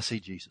 He said, I see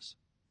Jesus.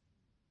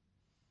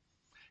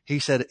 He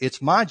said,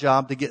 it's my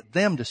job to get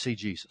them to see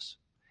Jesus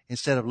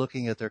instead of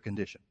looking at their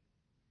condition.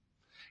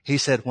 He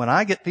said, when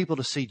I get people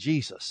to see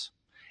Jesus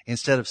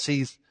instead of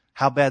see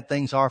how bad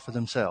things are for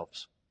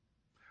themselves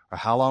or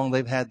how long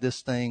they've had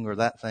this thing or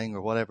that thing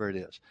or whatever it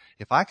is,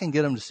 if I can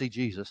get them to see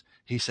Jesus,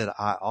 he said,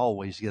 I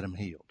always get them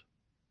healed.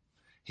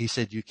 He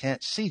said, you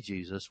can't see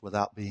Jesus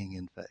without being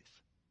in faith.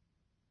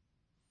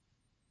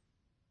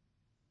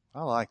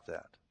 I like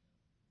that.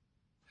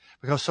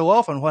 Because so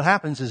often what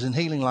happens is in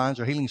healing lines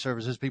or healing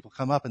services, people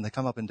come up and they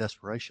come up in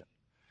desperation.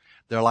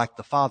 They're like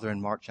the father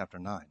in Mark chapter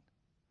 9.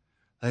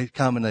 They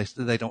come and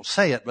they don't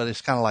say it, but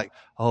it's kind of like,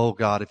 oh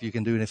God, if you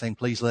can do anything,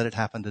 please let it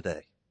happen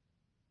today.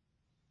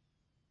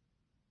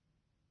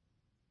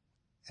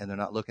 And they're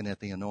not looking at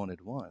the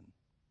anointed one.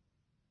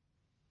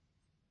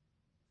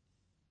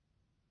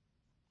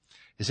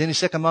 Is any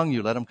sick among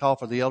you? Let him call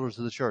for the elders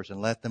of the church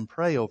and let them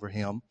pray over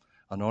him,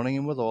 anointing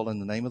him with oil in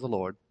the name of the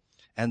Lord.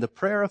 And the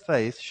prayer of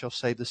faith shall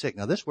save the sick.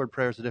 Now this word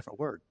prayer is a different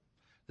word.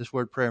 This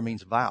word prayer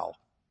means vow.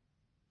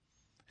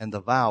 And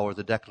the vow or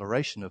the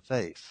declaration of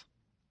faith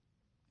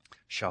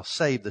shall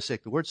save the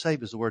sick. The word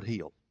save is the word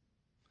heal.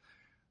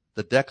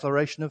 The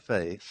declaration of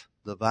faith,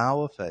 the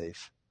vow of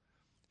faith,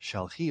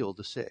 shall heal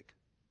the sick.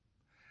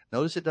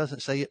 Notice it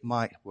doesn't say it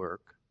might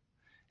work.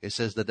 It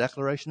says the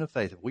declaration of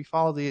faith. If we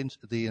follow the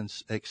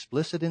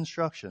explicit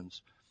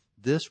instructions,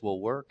 this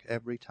will work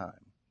every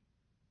time.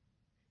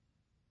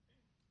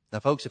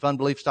 Now, folks, if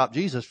unbelief stopped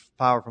Jesus'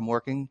 power from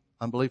working,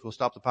 unbelief will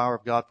stop the power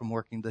of God from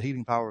working, the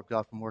healing power of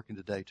God from working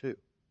today too.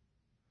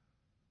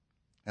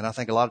 And I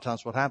think a lot of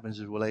times what happens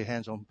is we lay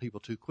hands on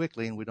people too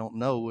quickly and we don't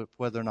know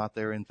whether or not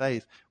they're in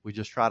faith. We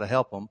just try to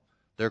help them.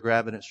 They're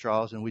grabbing at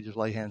straws and we just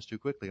lay hands too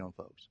quickly on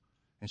folks.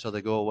 And so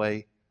they go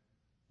away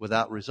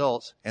without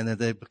results, and then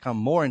they become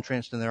more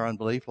entrenched in their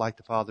unbelief like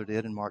the Father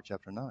did in Mark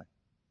chapter 9.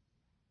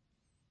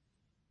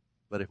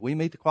 But if we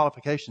meet the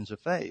qualifications of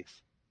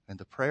faith and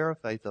the prayer of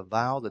faith, the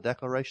vow, the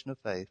declaration of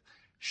faith,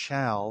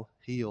 shall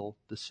heal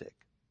the sick.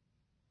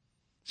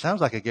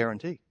 Sounds like a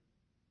guarantee.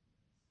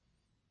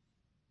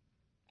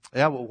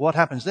 Yeah, well, what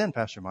happens then,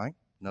 Pastor Mike?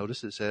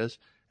 Notice it says,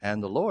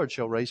 and the Lord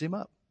shall raise him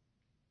up.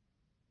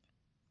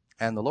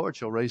 And the Lord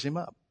shall raise him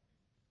up.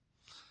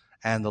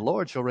 And the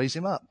Lord shall raise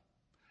him up.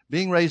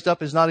 Being raised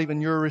up is not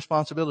even your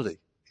responsibility.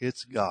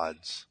 It's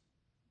God's.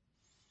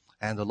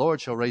 And the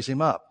Lord shall raise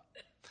him up.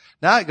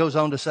 Now it goes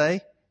on to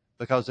say,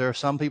 because there are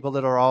some people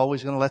that are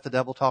always going to let the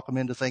devil talk them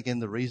into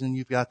thinking the reason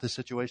you've got this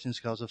situation is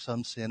because of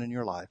some sin in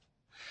your life.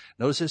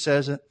 Notice it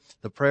says that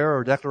the prayer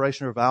or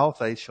declaration or vow of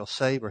faith shall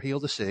save or heal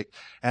the sick,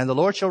 and the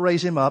Lord shall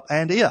raise him up,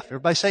 and if,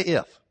 everybody say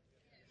if,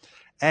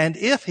 and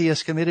if he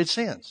has committed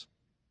sins,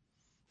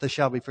 they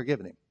shall be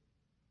forgiven him.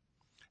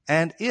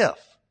 And if,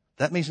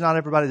 that means not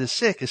everybody that's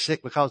sick is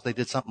sick because they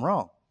did something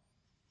wrong.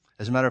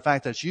 As a matter of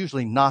fact, that's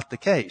usually not the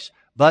case.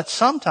 But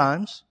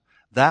sometimes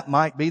that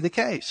might be the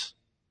case.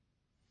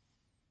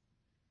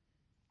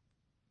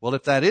 Well,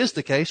 if that is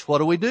the case, what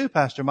do we do,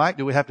 Pastor Mike?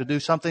 Do we have to do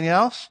something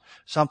else?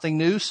 Something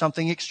new?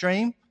 Something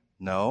extreme?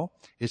 No.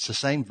 It's the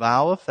same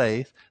vow of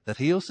faith that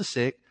heals the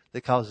sick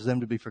that causes them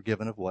to be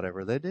forgiven of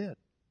whatever they did.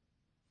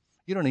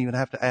 You don't even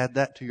have to add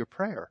that to your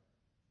prayer.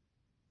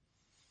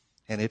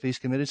 And if he's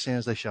committed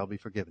sins, they shall be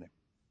forgiven him.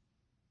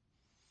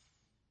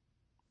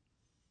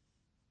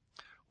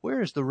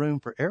 Where is the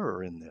room for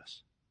error in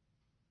this?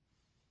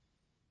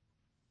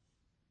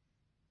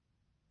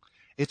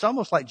 It's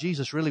almost like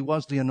Jesus really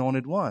was the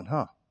anointed one,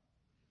 huh?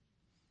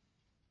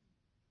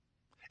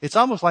 It's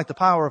almost like the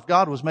power of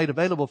God was made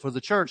available for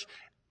the church,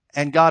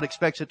 and God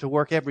expects it to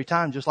work every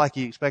time, just like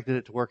he expected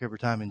it to work every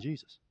time in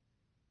Jesus.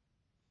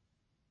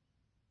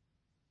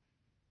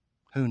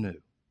 Who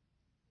knew?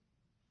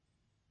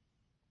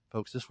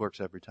 Folks, this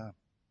works every time.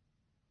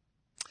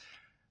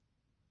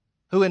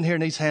 Who in here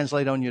needs hands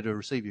laid on you to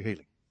receive your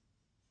healing?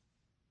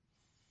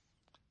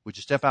 Would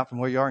you step out from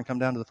where you are and come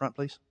down to the front,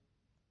 please?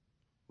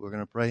 We're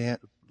going to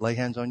lay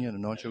hands on you and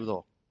anoint you with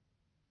oil.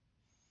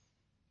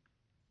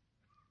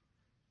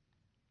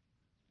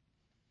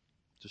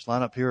 Just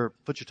line up here.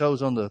 Put your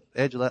toes on the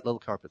edge of that little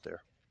carpet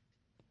there.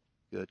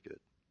 Good, good.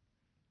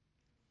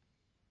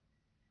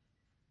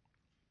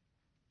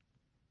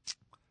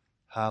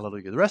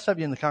 Hallelujah. The rest of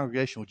you in the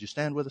congregation, would you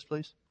stand with us,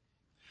 please?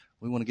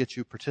 We want to get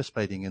you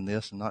participating in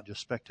this and not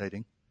just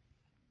spectating.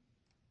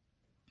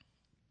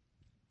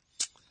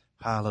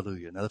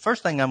 Hallelujah. Now, the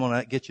first thing I'm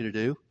going to get you to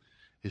do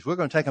is we're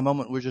going to take a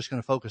moment and we're just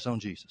going to focus on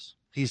Jesus.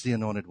 He's the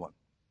anointed one.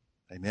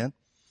 Amen.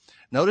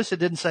 Notice it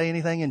didn't say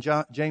anything in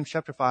James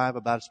chapter 5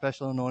 about a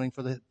special anointing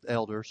for the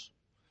elders,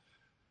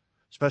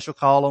 special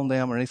call on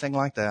them or anything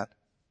like that,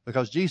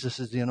 because Jesus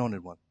is the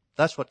anointed one.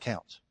 That's what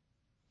counts.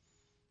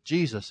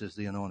 Jesus is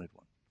the anointed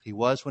one. He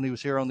was when he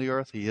was here on the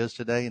earth. He is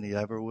today, and he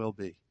ever will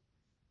be.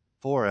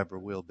 Forever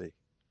will be.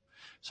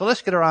 So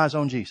let's get our eyes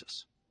on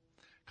Jesus.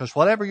 Because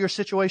whatever your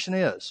situation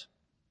is,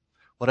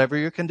 whatever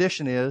your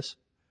condition is,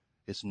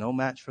 it's no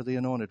match for the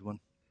anointed one.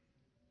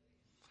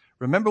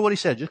 Remember what he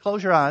said. Just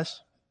close your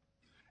eyes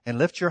and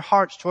lift your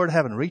hearts toward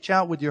heaven. Reach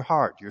out with your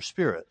heart, your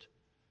spirit,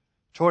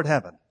 toward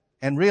heaven,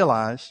 and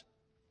realize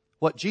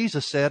what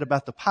Jesus said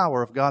about the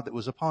power of God that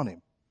was upon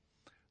him.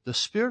 The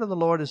Spirit of the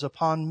Lord is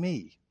upon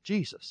me,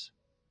 Jesus,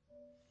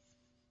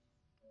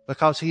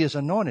 because he has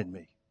anointed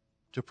me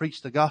to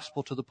preach the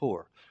gospel to the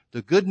poor.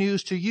 The good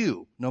news to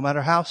you, no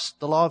matter how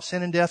the law of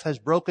sin and death has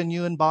broken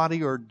you in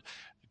body or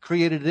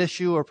created an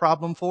issue or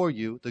problem for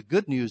you, the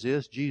good news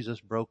is Jesus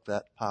broke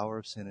that power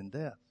of sin and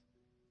death.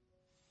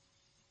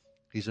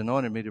 He's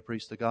anointed me to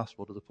preach the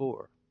gospel to the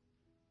poor.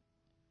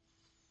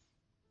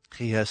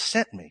 He has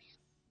sent me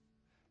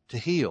to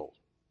heal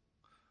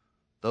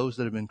those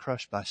that have been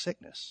crushed by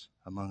sickness,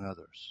 among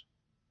others.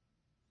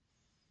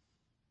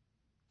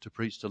 to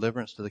preach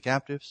deliverance to the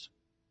captives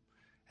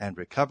and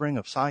recovering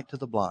of sight to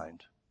the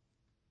blind,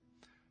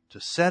 to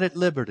set at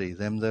liberty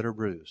them that are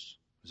bruised.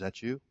 Is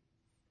that you?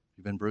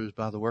 You've been bruised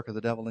by the work of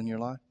the devil in your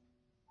life?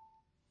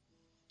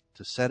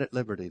 To set at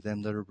liberty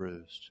them that are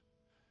bruised,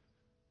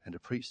 and to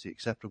preach the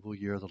acceptable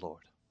year of the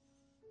Lord.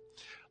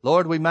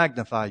 Lord, we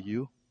magnify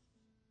you.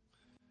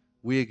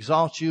 We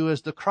exalt you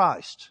as the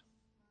Christ,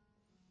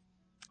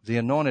 the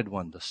Anointed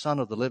One, the Son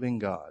of the living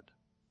God.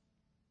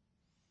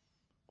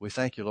 We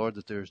thank you, Lord,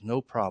 that there is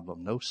no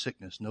problem, no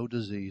sickness, no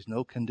disease,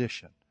 no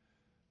condition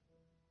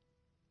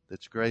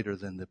that's greater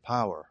than the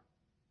power,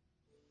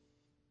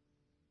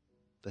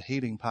 the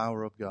healing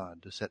power of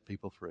God to set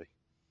people free.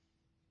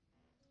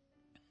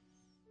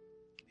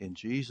 In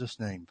Jesus'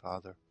 name,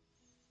 Father,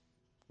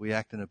 we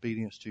act in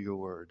obedience to your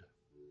word.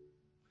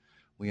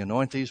 We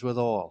anoint these with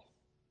oil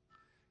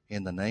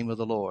in the name of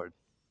the Lord.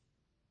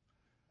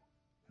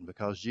 And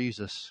because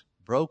Jesus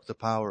broke the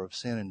power of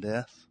sin and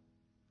death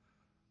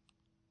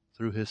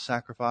through his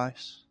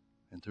sacrifice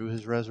and through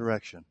his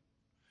resurrection,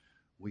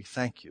 we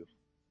thank you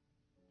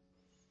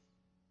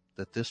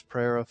that this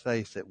prayer of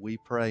faith that we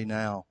pray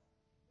now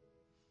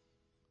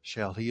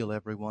shall heal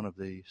every one of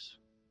these,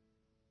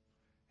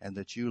 and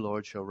that you,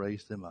 Lord, shall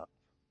raise them up.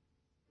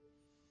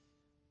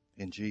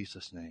 In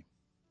Jesus' name.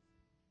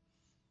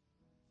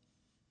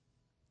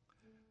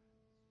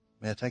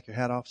 May I take your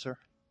hat off, sir?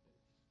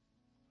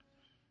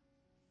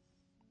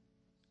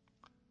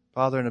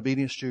 Father, in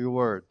obedience to your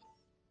word,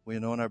 we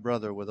anoint our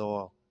brother with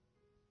oil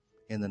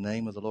in the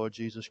name of the Lord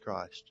Jesus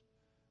Christ,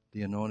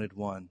 the Anointed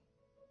One.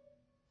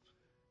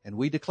 And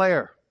we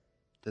declare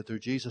that through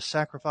Jesus'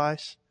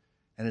 sacrifice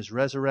and his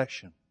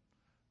resurrection,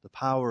 the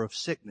power of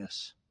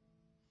sickness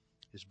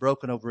is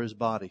broken over his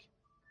body.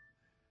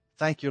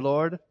 Thank you,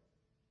 Lord,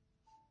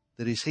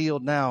 that he's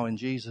healed now in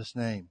Jesus'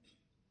 name,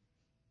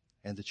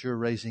 and that you're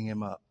raising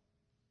him up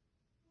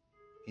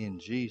in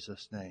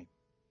Jesus' name.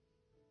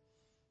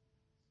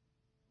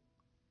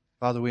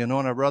 Father, we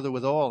anoint our brother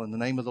with oil in the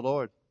name of the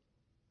Lord,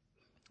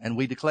 and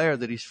we declare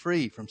that he's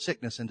free from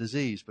sickness and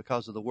disease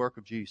because of the work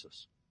of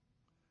Jesus.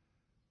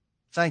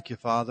 Thank you,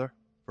 Father,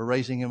 for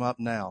raising him up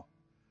now,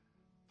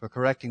 for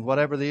correcting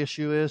whatever the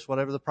issue is,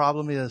 whatever the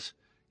problem is.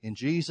 In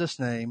Jesus'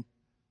 name,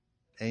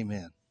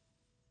 amen.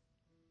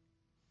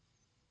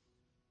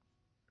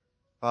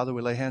 Father,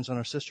 we lay hands on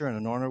our sister and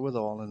anoint her with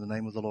oil in the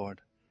name of the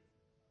Lord.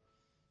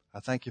 I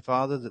thank you,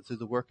 Father, that through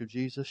the work of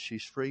Jesus,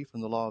 she's free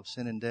from the law of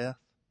sin and death.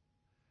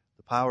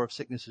 The power of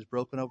sickness is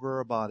broken over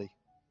her body.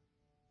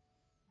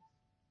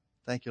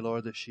 Thank you,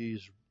 Lord, that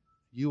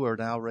you are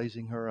now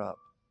raising her up.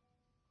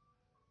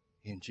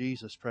 In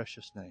Jesus'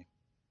 precious name,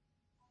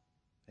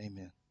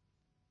 amen.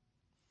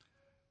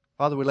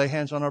 Father, we lay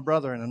hands on our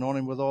brother and anoint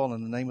him with oil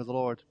in the name of the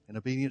Lord. In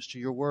obedience to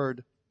your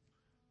word,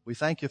 we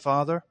thank you,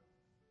 Father,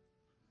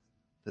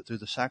 that through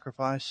the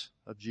sacrifice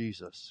of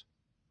Jesus,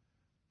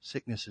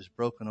 sickness is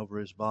broken over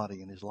his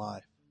body and his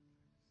life.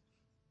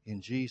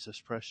 In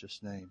Jesus' precious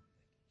name.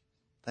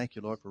 Thank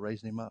you, Lord, for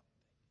raising him up.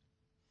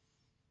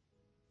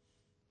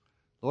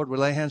 Lord, we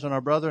lay hands on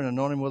our brother and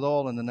anoint him with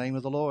oil in the name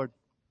of the Lord.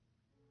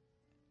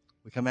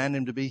 We command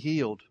him to be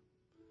healed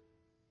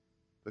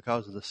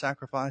because of the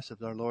sacrifice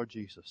of our Lord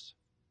Jesus.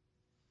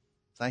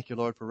 Thank you,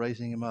 Lord, for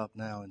raising him up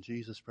now in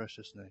Jesus'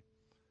 precious name.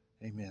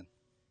 Amen.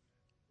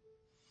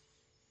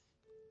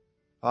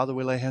 Father,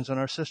 we lay hands on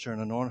our sister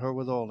and anoint her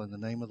with oil in the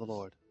name of the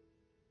Lord.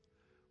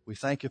 We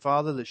thank you,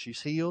 Father, that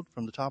she's healed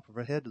from the top of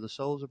her head to the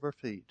soles of her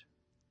feet,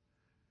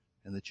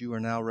 and that you are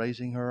now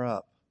raising her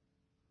up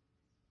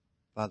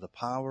by the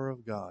power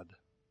of God.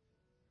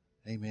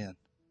 Amen.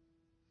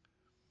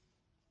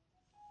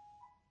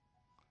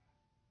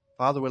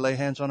 Father, we lay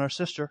hands on our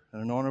sister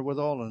and anoint her with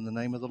oil in the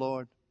name of the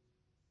Lord.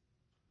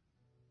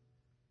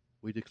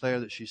 We declare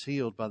that she's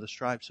healed by the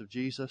stripes of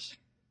Jesus,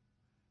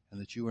 and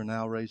that you are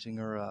now raising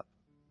her up.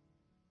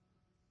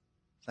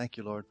 Thank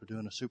you, Lord, for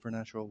doing a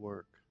supernatural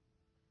work.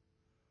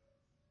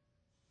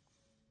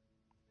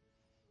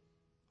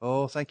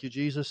 Oh, thank you,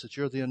 Jesus, that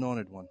you're the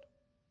Anointed One.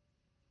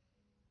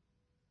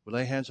 We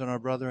lay hands on our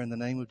brother in the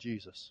name of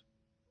Jesus.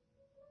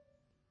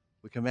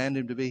 We command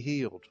him to be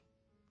healed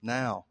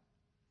now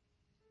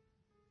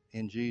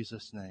in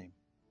Jesus' name.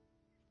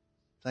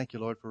 Thank you,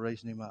 Lord, for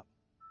raising him up.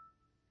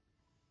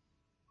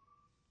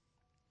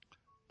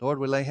 Lord,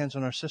 we lay hands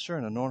on our sister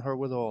and anoint her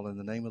with oil in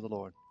the name of the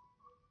Lord.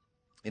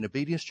 In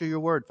obedience to your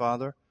word,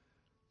 Father,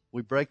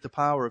 we break the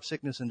power of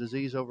sickness and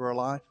disease over her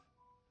life,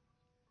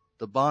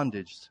 the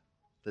bondage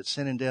that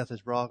sin and death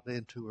has brought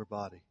into her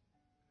body.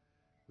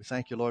 We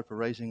thank you, Lord, for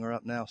raising her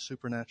up now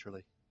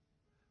supernaturally,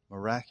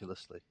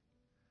 miraculously.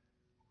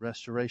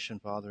 Restoration,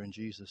 Father, in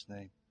Jesus'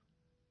 name.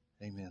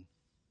 Amen.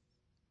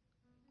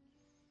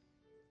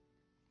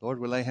 Lord,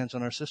 we lay hands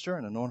on our sister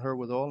and anoint her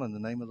with oil in the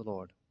name of the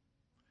Lord.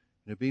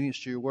 In obedience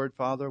to your word,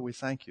 Father, we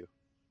thank you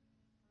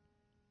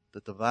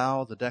that the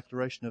vow, the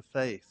declaration of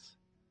faith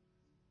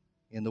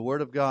in the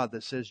word of God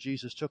that says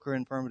Jesus took her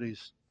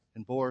infirmities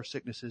and bore her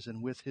sicknesses,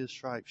 and with his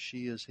stripes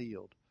she is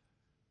healed.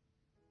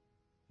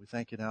 We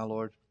thank you now,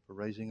 Lord, for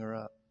raising her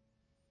up.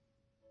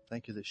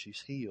 Thank you that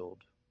she's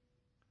healed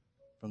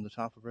from the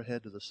top of her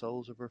head to the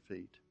soles of her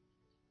feet.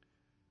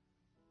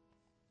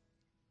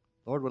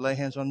 Lord, we lay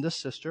hands on this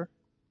sister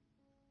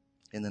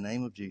in the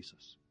name of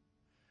Jesus.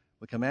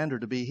 We command her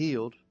to be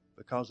healed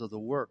because of the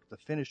work, the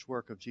finished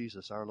work of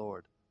Jesus, our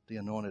Lord, the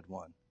Anointed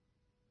One.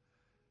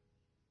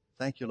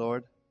 Thank you,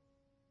 Lord,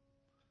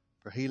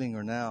 for healing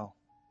her now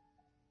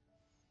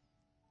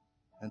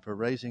and for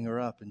raising her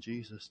up in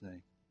Jesus'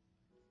 name.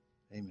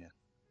 Amen.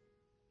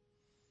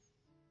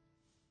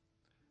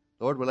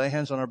 Lord, we lay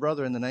hands on our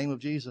brother in the name of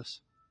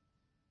Jesus.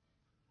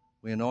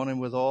 We anoint him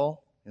with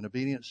oil in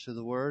obedience to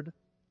the word.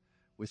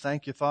 We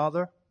thank you,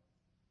 Father,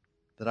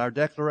 that our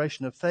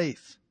declaration of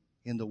faith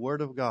in the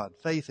Word of God,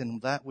 faith in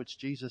that which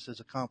Jesus has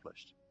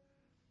accomplished,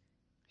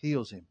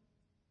 heals him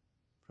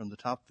from the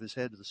top of his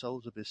head to the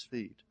soles of his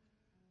feet.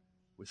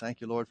 We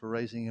thank you, Lord, for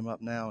raising him up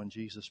now in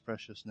Jesus'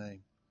 precious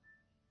name.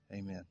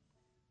 Amen.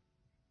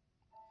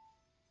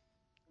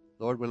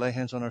 Lord, we lay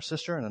hands on our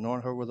sister and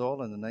anoint her with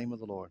oil in the name of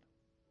the Lord.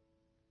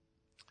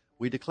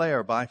 We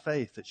declare by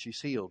faith that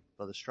she's healed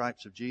by the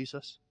stripes of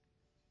Jesus.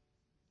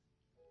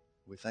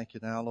 We thank you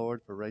now,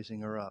 Lord, for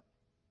raising her up.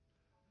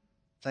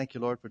 Thank you,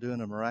 Lord, for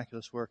doing a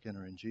miraculous work in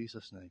her in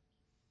Jesus' name.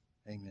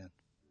 Amen.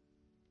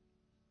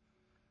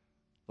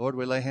 Lord,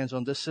 we lay hands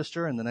on this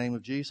sister in the name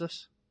of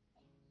Jesus,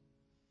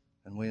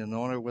 and we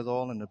anoint her with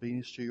oil in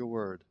obedience to your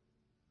word.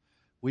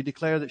 We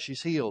declare that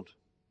she's healed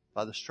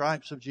by the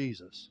stripes of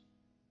Jesus,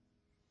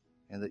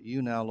 and that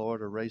you now,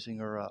 Lord, are raising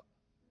her up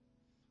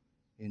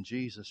in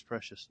Jesus'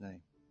 precious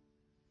name.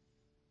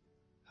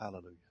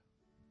 Hallelujah.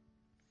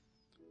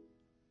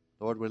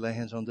 Lord, we lay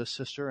hands on this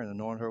sister and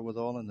anoint her with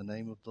oil in the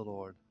name of the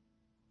Lord.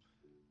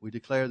 We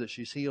declare that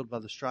she's healed by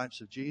the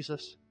stripes of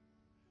Jesus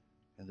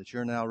and that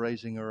you're now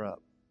raising her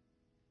up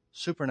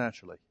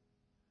supernaturally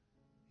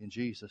in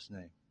Jesus'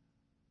 name.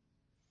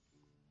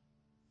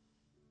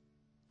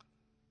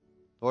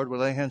 Lord, we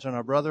lay hands on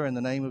our brother in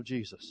the name of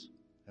Jesus,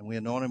 and we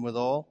anoint him with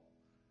oil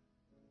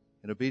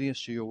in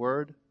obedience to your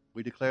word.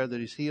 We declare that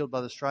he's healed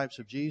by the stripes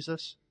of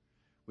Jesus.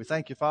 We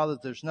thank you, Father,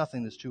 that there's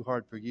nothing that's too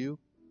hard for you.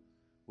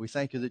 We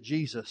thank you that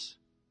Jesus,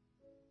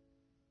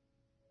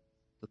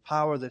 the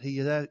power that he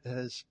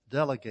has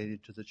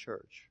delegated to the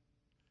church,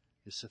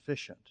 is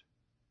sufficient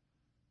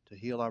to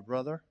heal our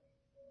brother,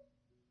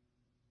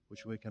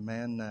 which we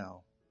command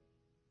now.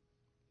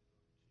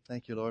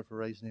 Thank you, Lord, for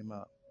raising him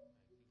up.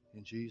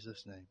 In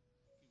Jesus' name.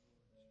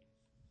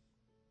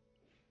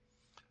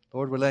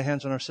 Lord, we lay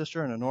hands on our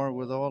sister and anoint her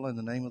with oil in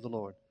the name of the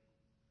Lord.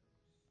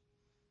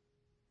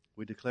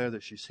 We declare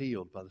that she's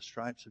healed by the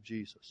stripes of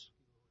Jesus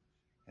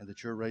and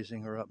that you're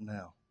raising her up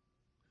now.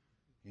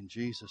 In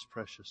Jesus'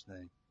 precious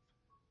name.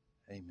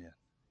 Amen.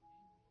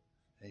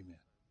 Amen.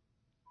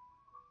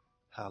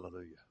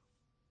 Hallelujah.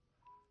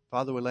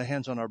 Father, we lay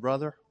hands on our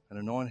brother and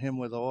anoint him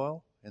with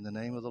oil in the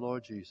name of the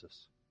Lord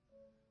Jesus.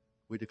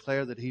 We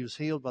declare that he was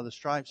healed by the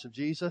stripes of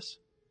Jesus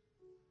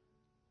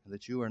and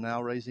that you are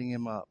now raising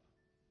him up.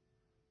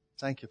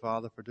 Thank you,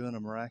 Father, for doing a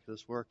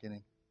miraculous work in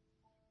him.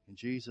 In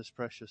Jesus'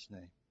 precious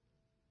name.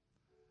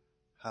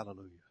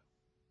 Hallelujah.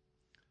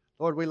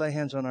 Lord, we lay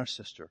hands on our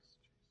sister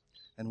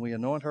and we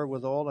anoint her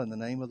with oil in the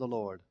name of the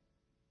Lord.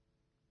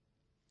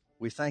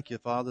 We thank you,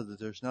 Father, that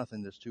there's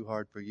nothing that's too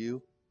hard for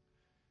you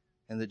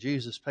and that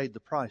Jesus paid the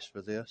price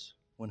for this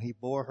when he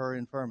bore her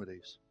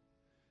infirmities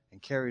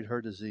and carried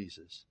her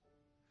diseases.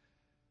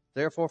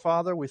 Therefore,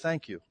 Father, we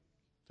thank you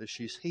that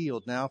she's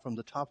healed now from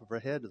the top of her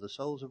head to the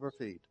soles of her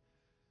feet.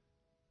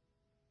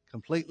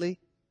 Completely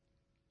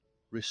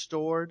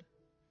restored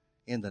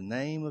in the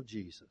name of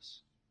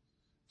Jesus.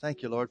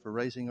 Thank you, Lord, for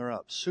raising her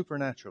up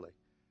supernaturally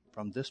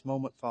from this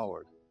moment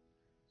forward.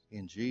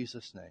 In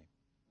Jesus' name,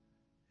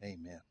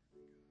 amen.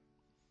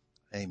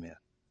 Amen.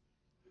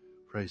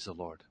 Praise the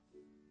Lord.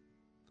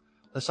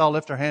 Let's all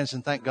lift our hands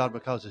and thank God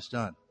because it's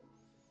done.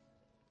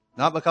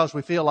 Not because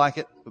we feel like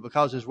it, but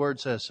because His Word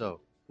says so.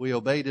 We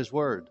obeyed His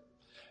Word.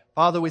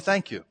 Father, we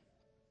thank you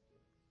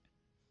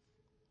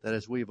that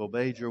as we've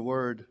obeyed your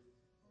Word,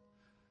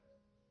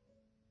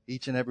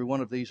 each and every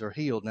one of these are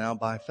healed now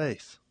by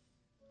faith.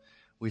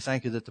 We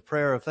thank you that the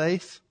prayer of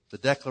faith, the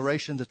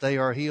declaration that they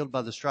are healed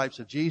by the stripes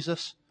of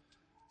Jesus,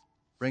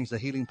 brings the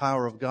healing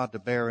power of God to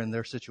bear in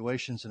their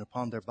situations and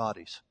upon their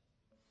bodies.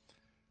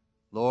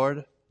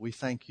 Lord, we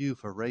thank you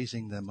for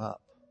raising them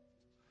up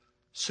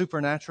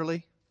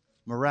supernaturally,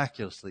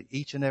 miraculously,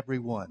 each and every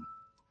one,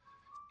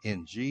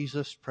 in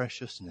Jesus'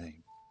 precious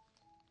name.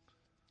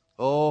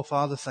 Oh,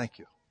 Father, thank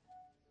you.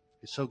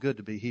 It's so good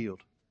to be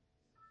healed.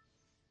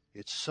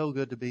 It's so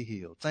good to be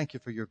healed. Thank you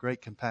for your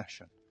great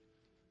compassion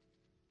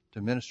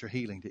to minister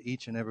healing to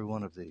each and every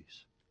one of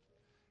these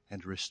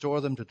and to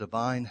restore them to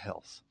divine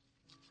health.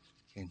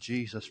 In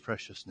Jesus'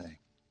 precious name.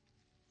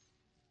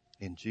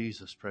 In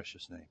Jesus'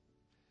 precious name.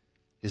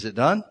 Is it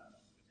done?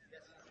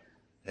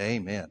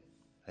 Amen.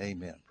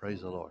 Amen.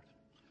 Praise the Lord.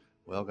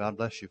 Well, God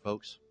bless you,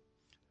 folks.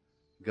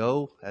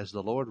 Go as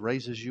the Lord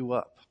raises you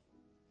up.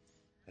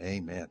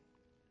 Amen.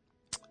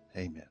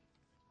 Amen.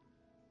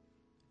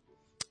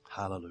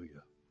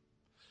 Hallelujah.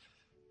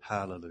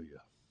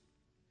 Hallelujah.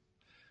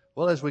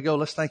 Well, as we go,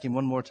 let's thank Him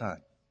one more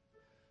time.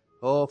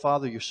 Oh,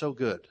 Father, you're so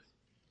good.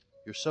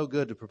 You're so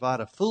good to provide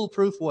a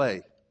foolproof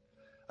way,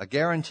 a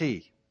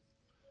guarantee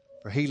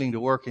for healing to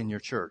work in your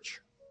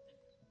church.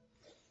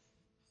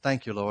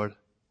 Thank you, Lord,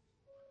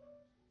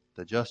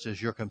 that just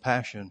as your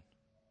compassion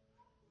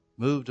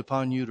moved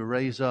upon you to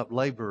raise up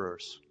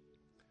laborers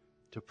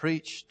to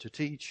preach, to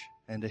teach,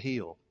 and to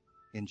heal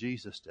in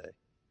Jesus' day,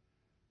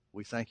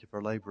 we thank you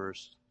for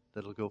laborers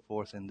that will go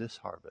forth in this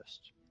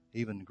harvest,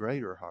 even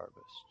greater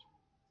harvest,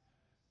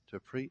 to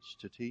preach,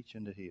 to teach,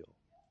 and to heal.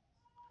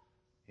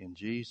 In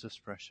Jesus'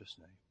 precious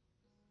name.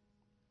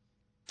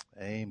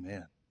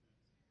 Amen.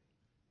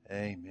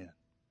 Amen.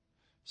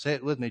 Say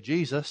it with me.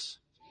 Jesus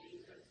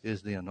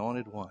is the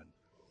anointed one.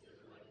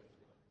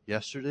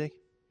 Yesterday,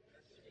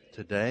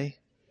 today,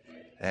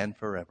 and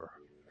forever.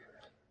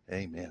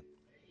 Amen.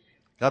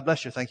 God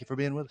bless you. Thank you for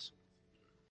being with us.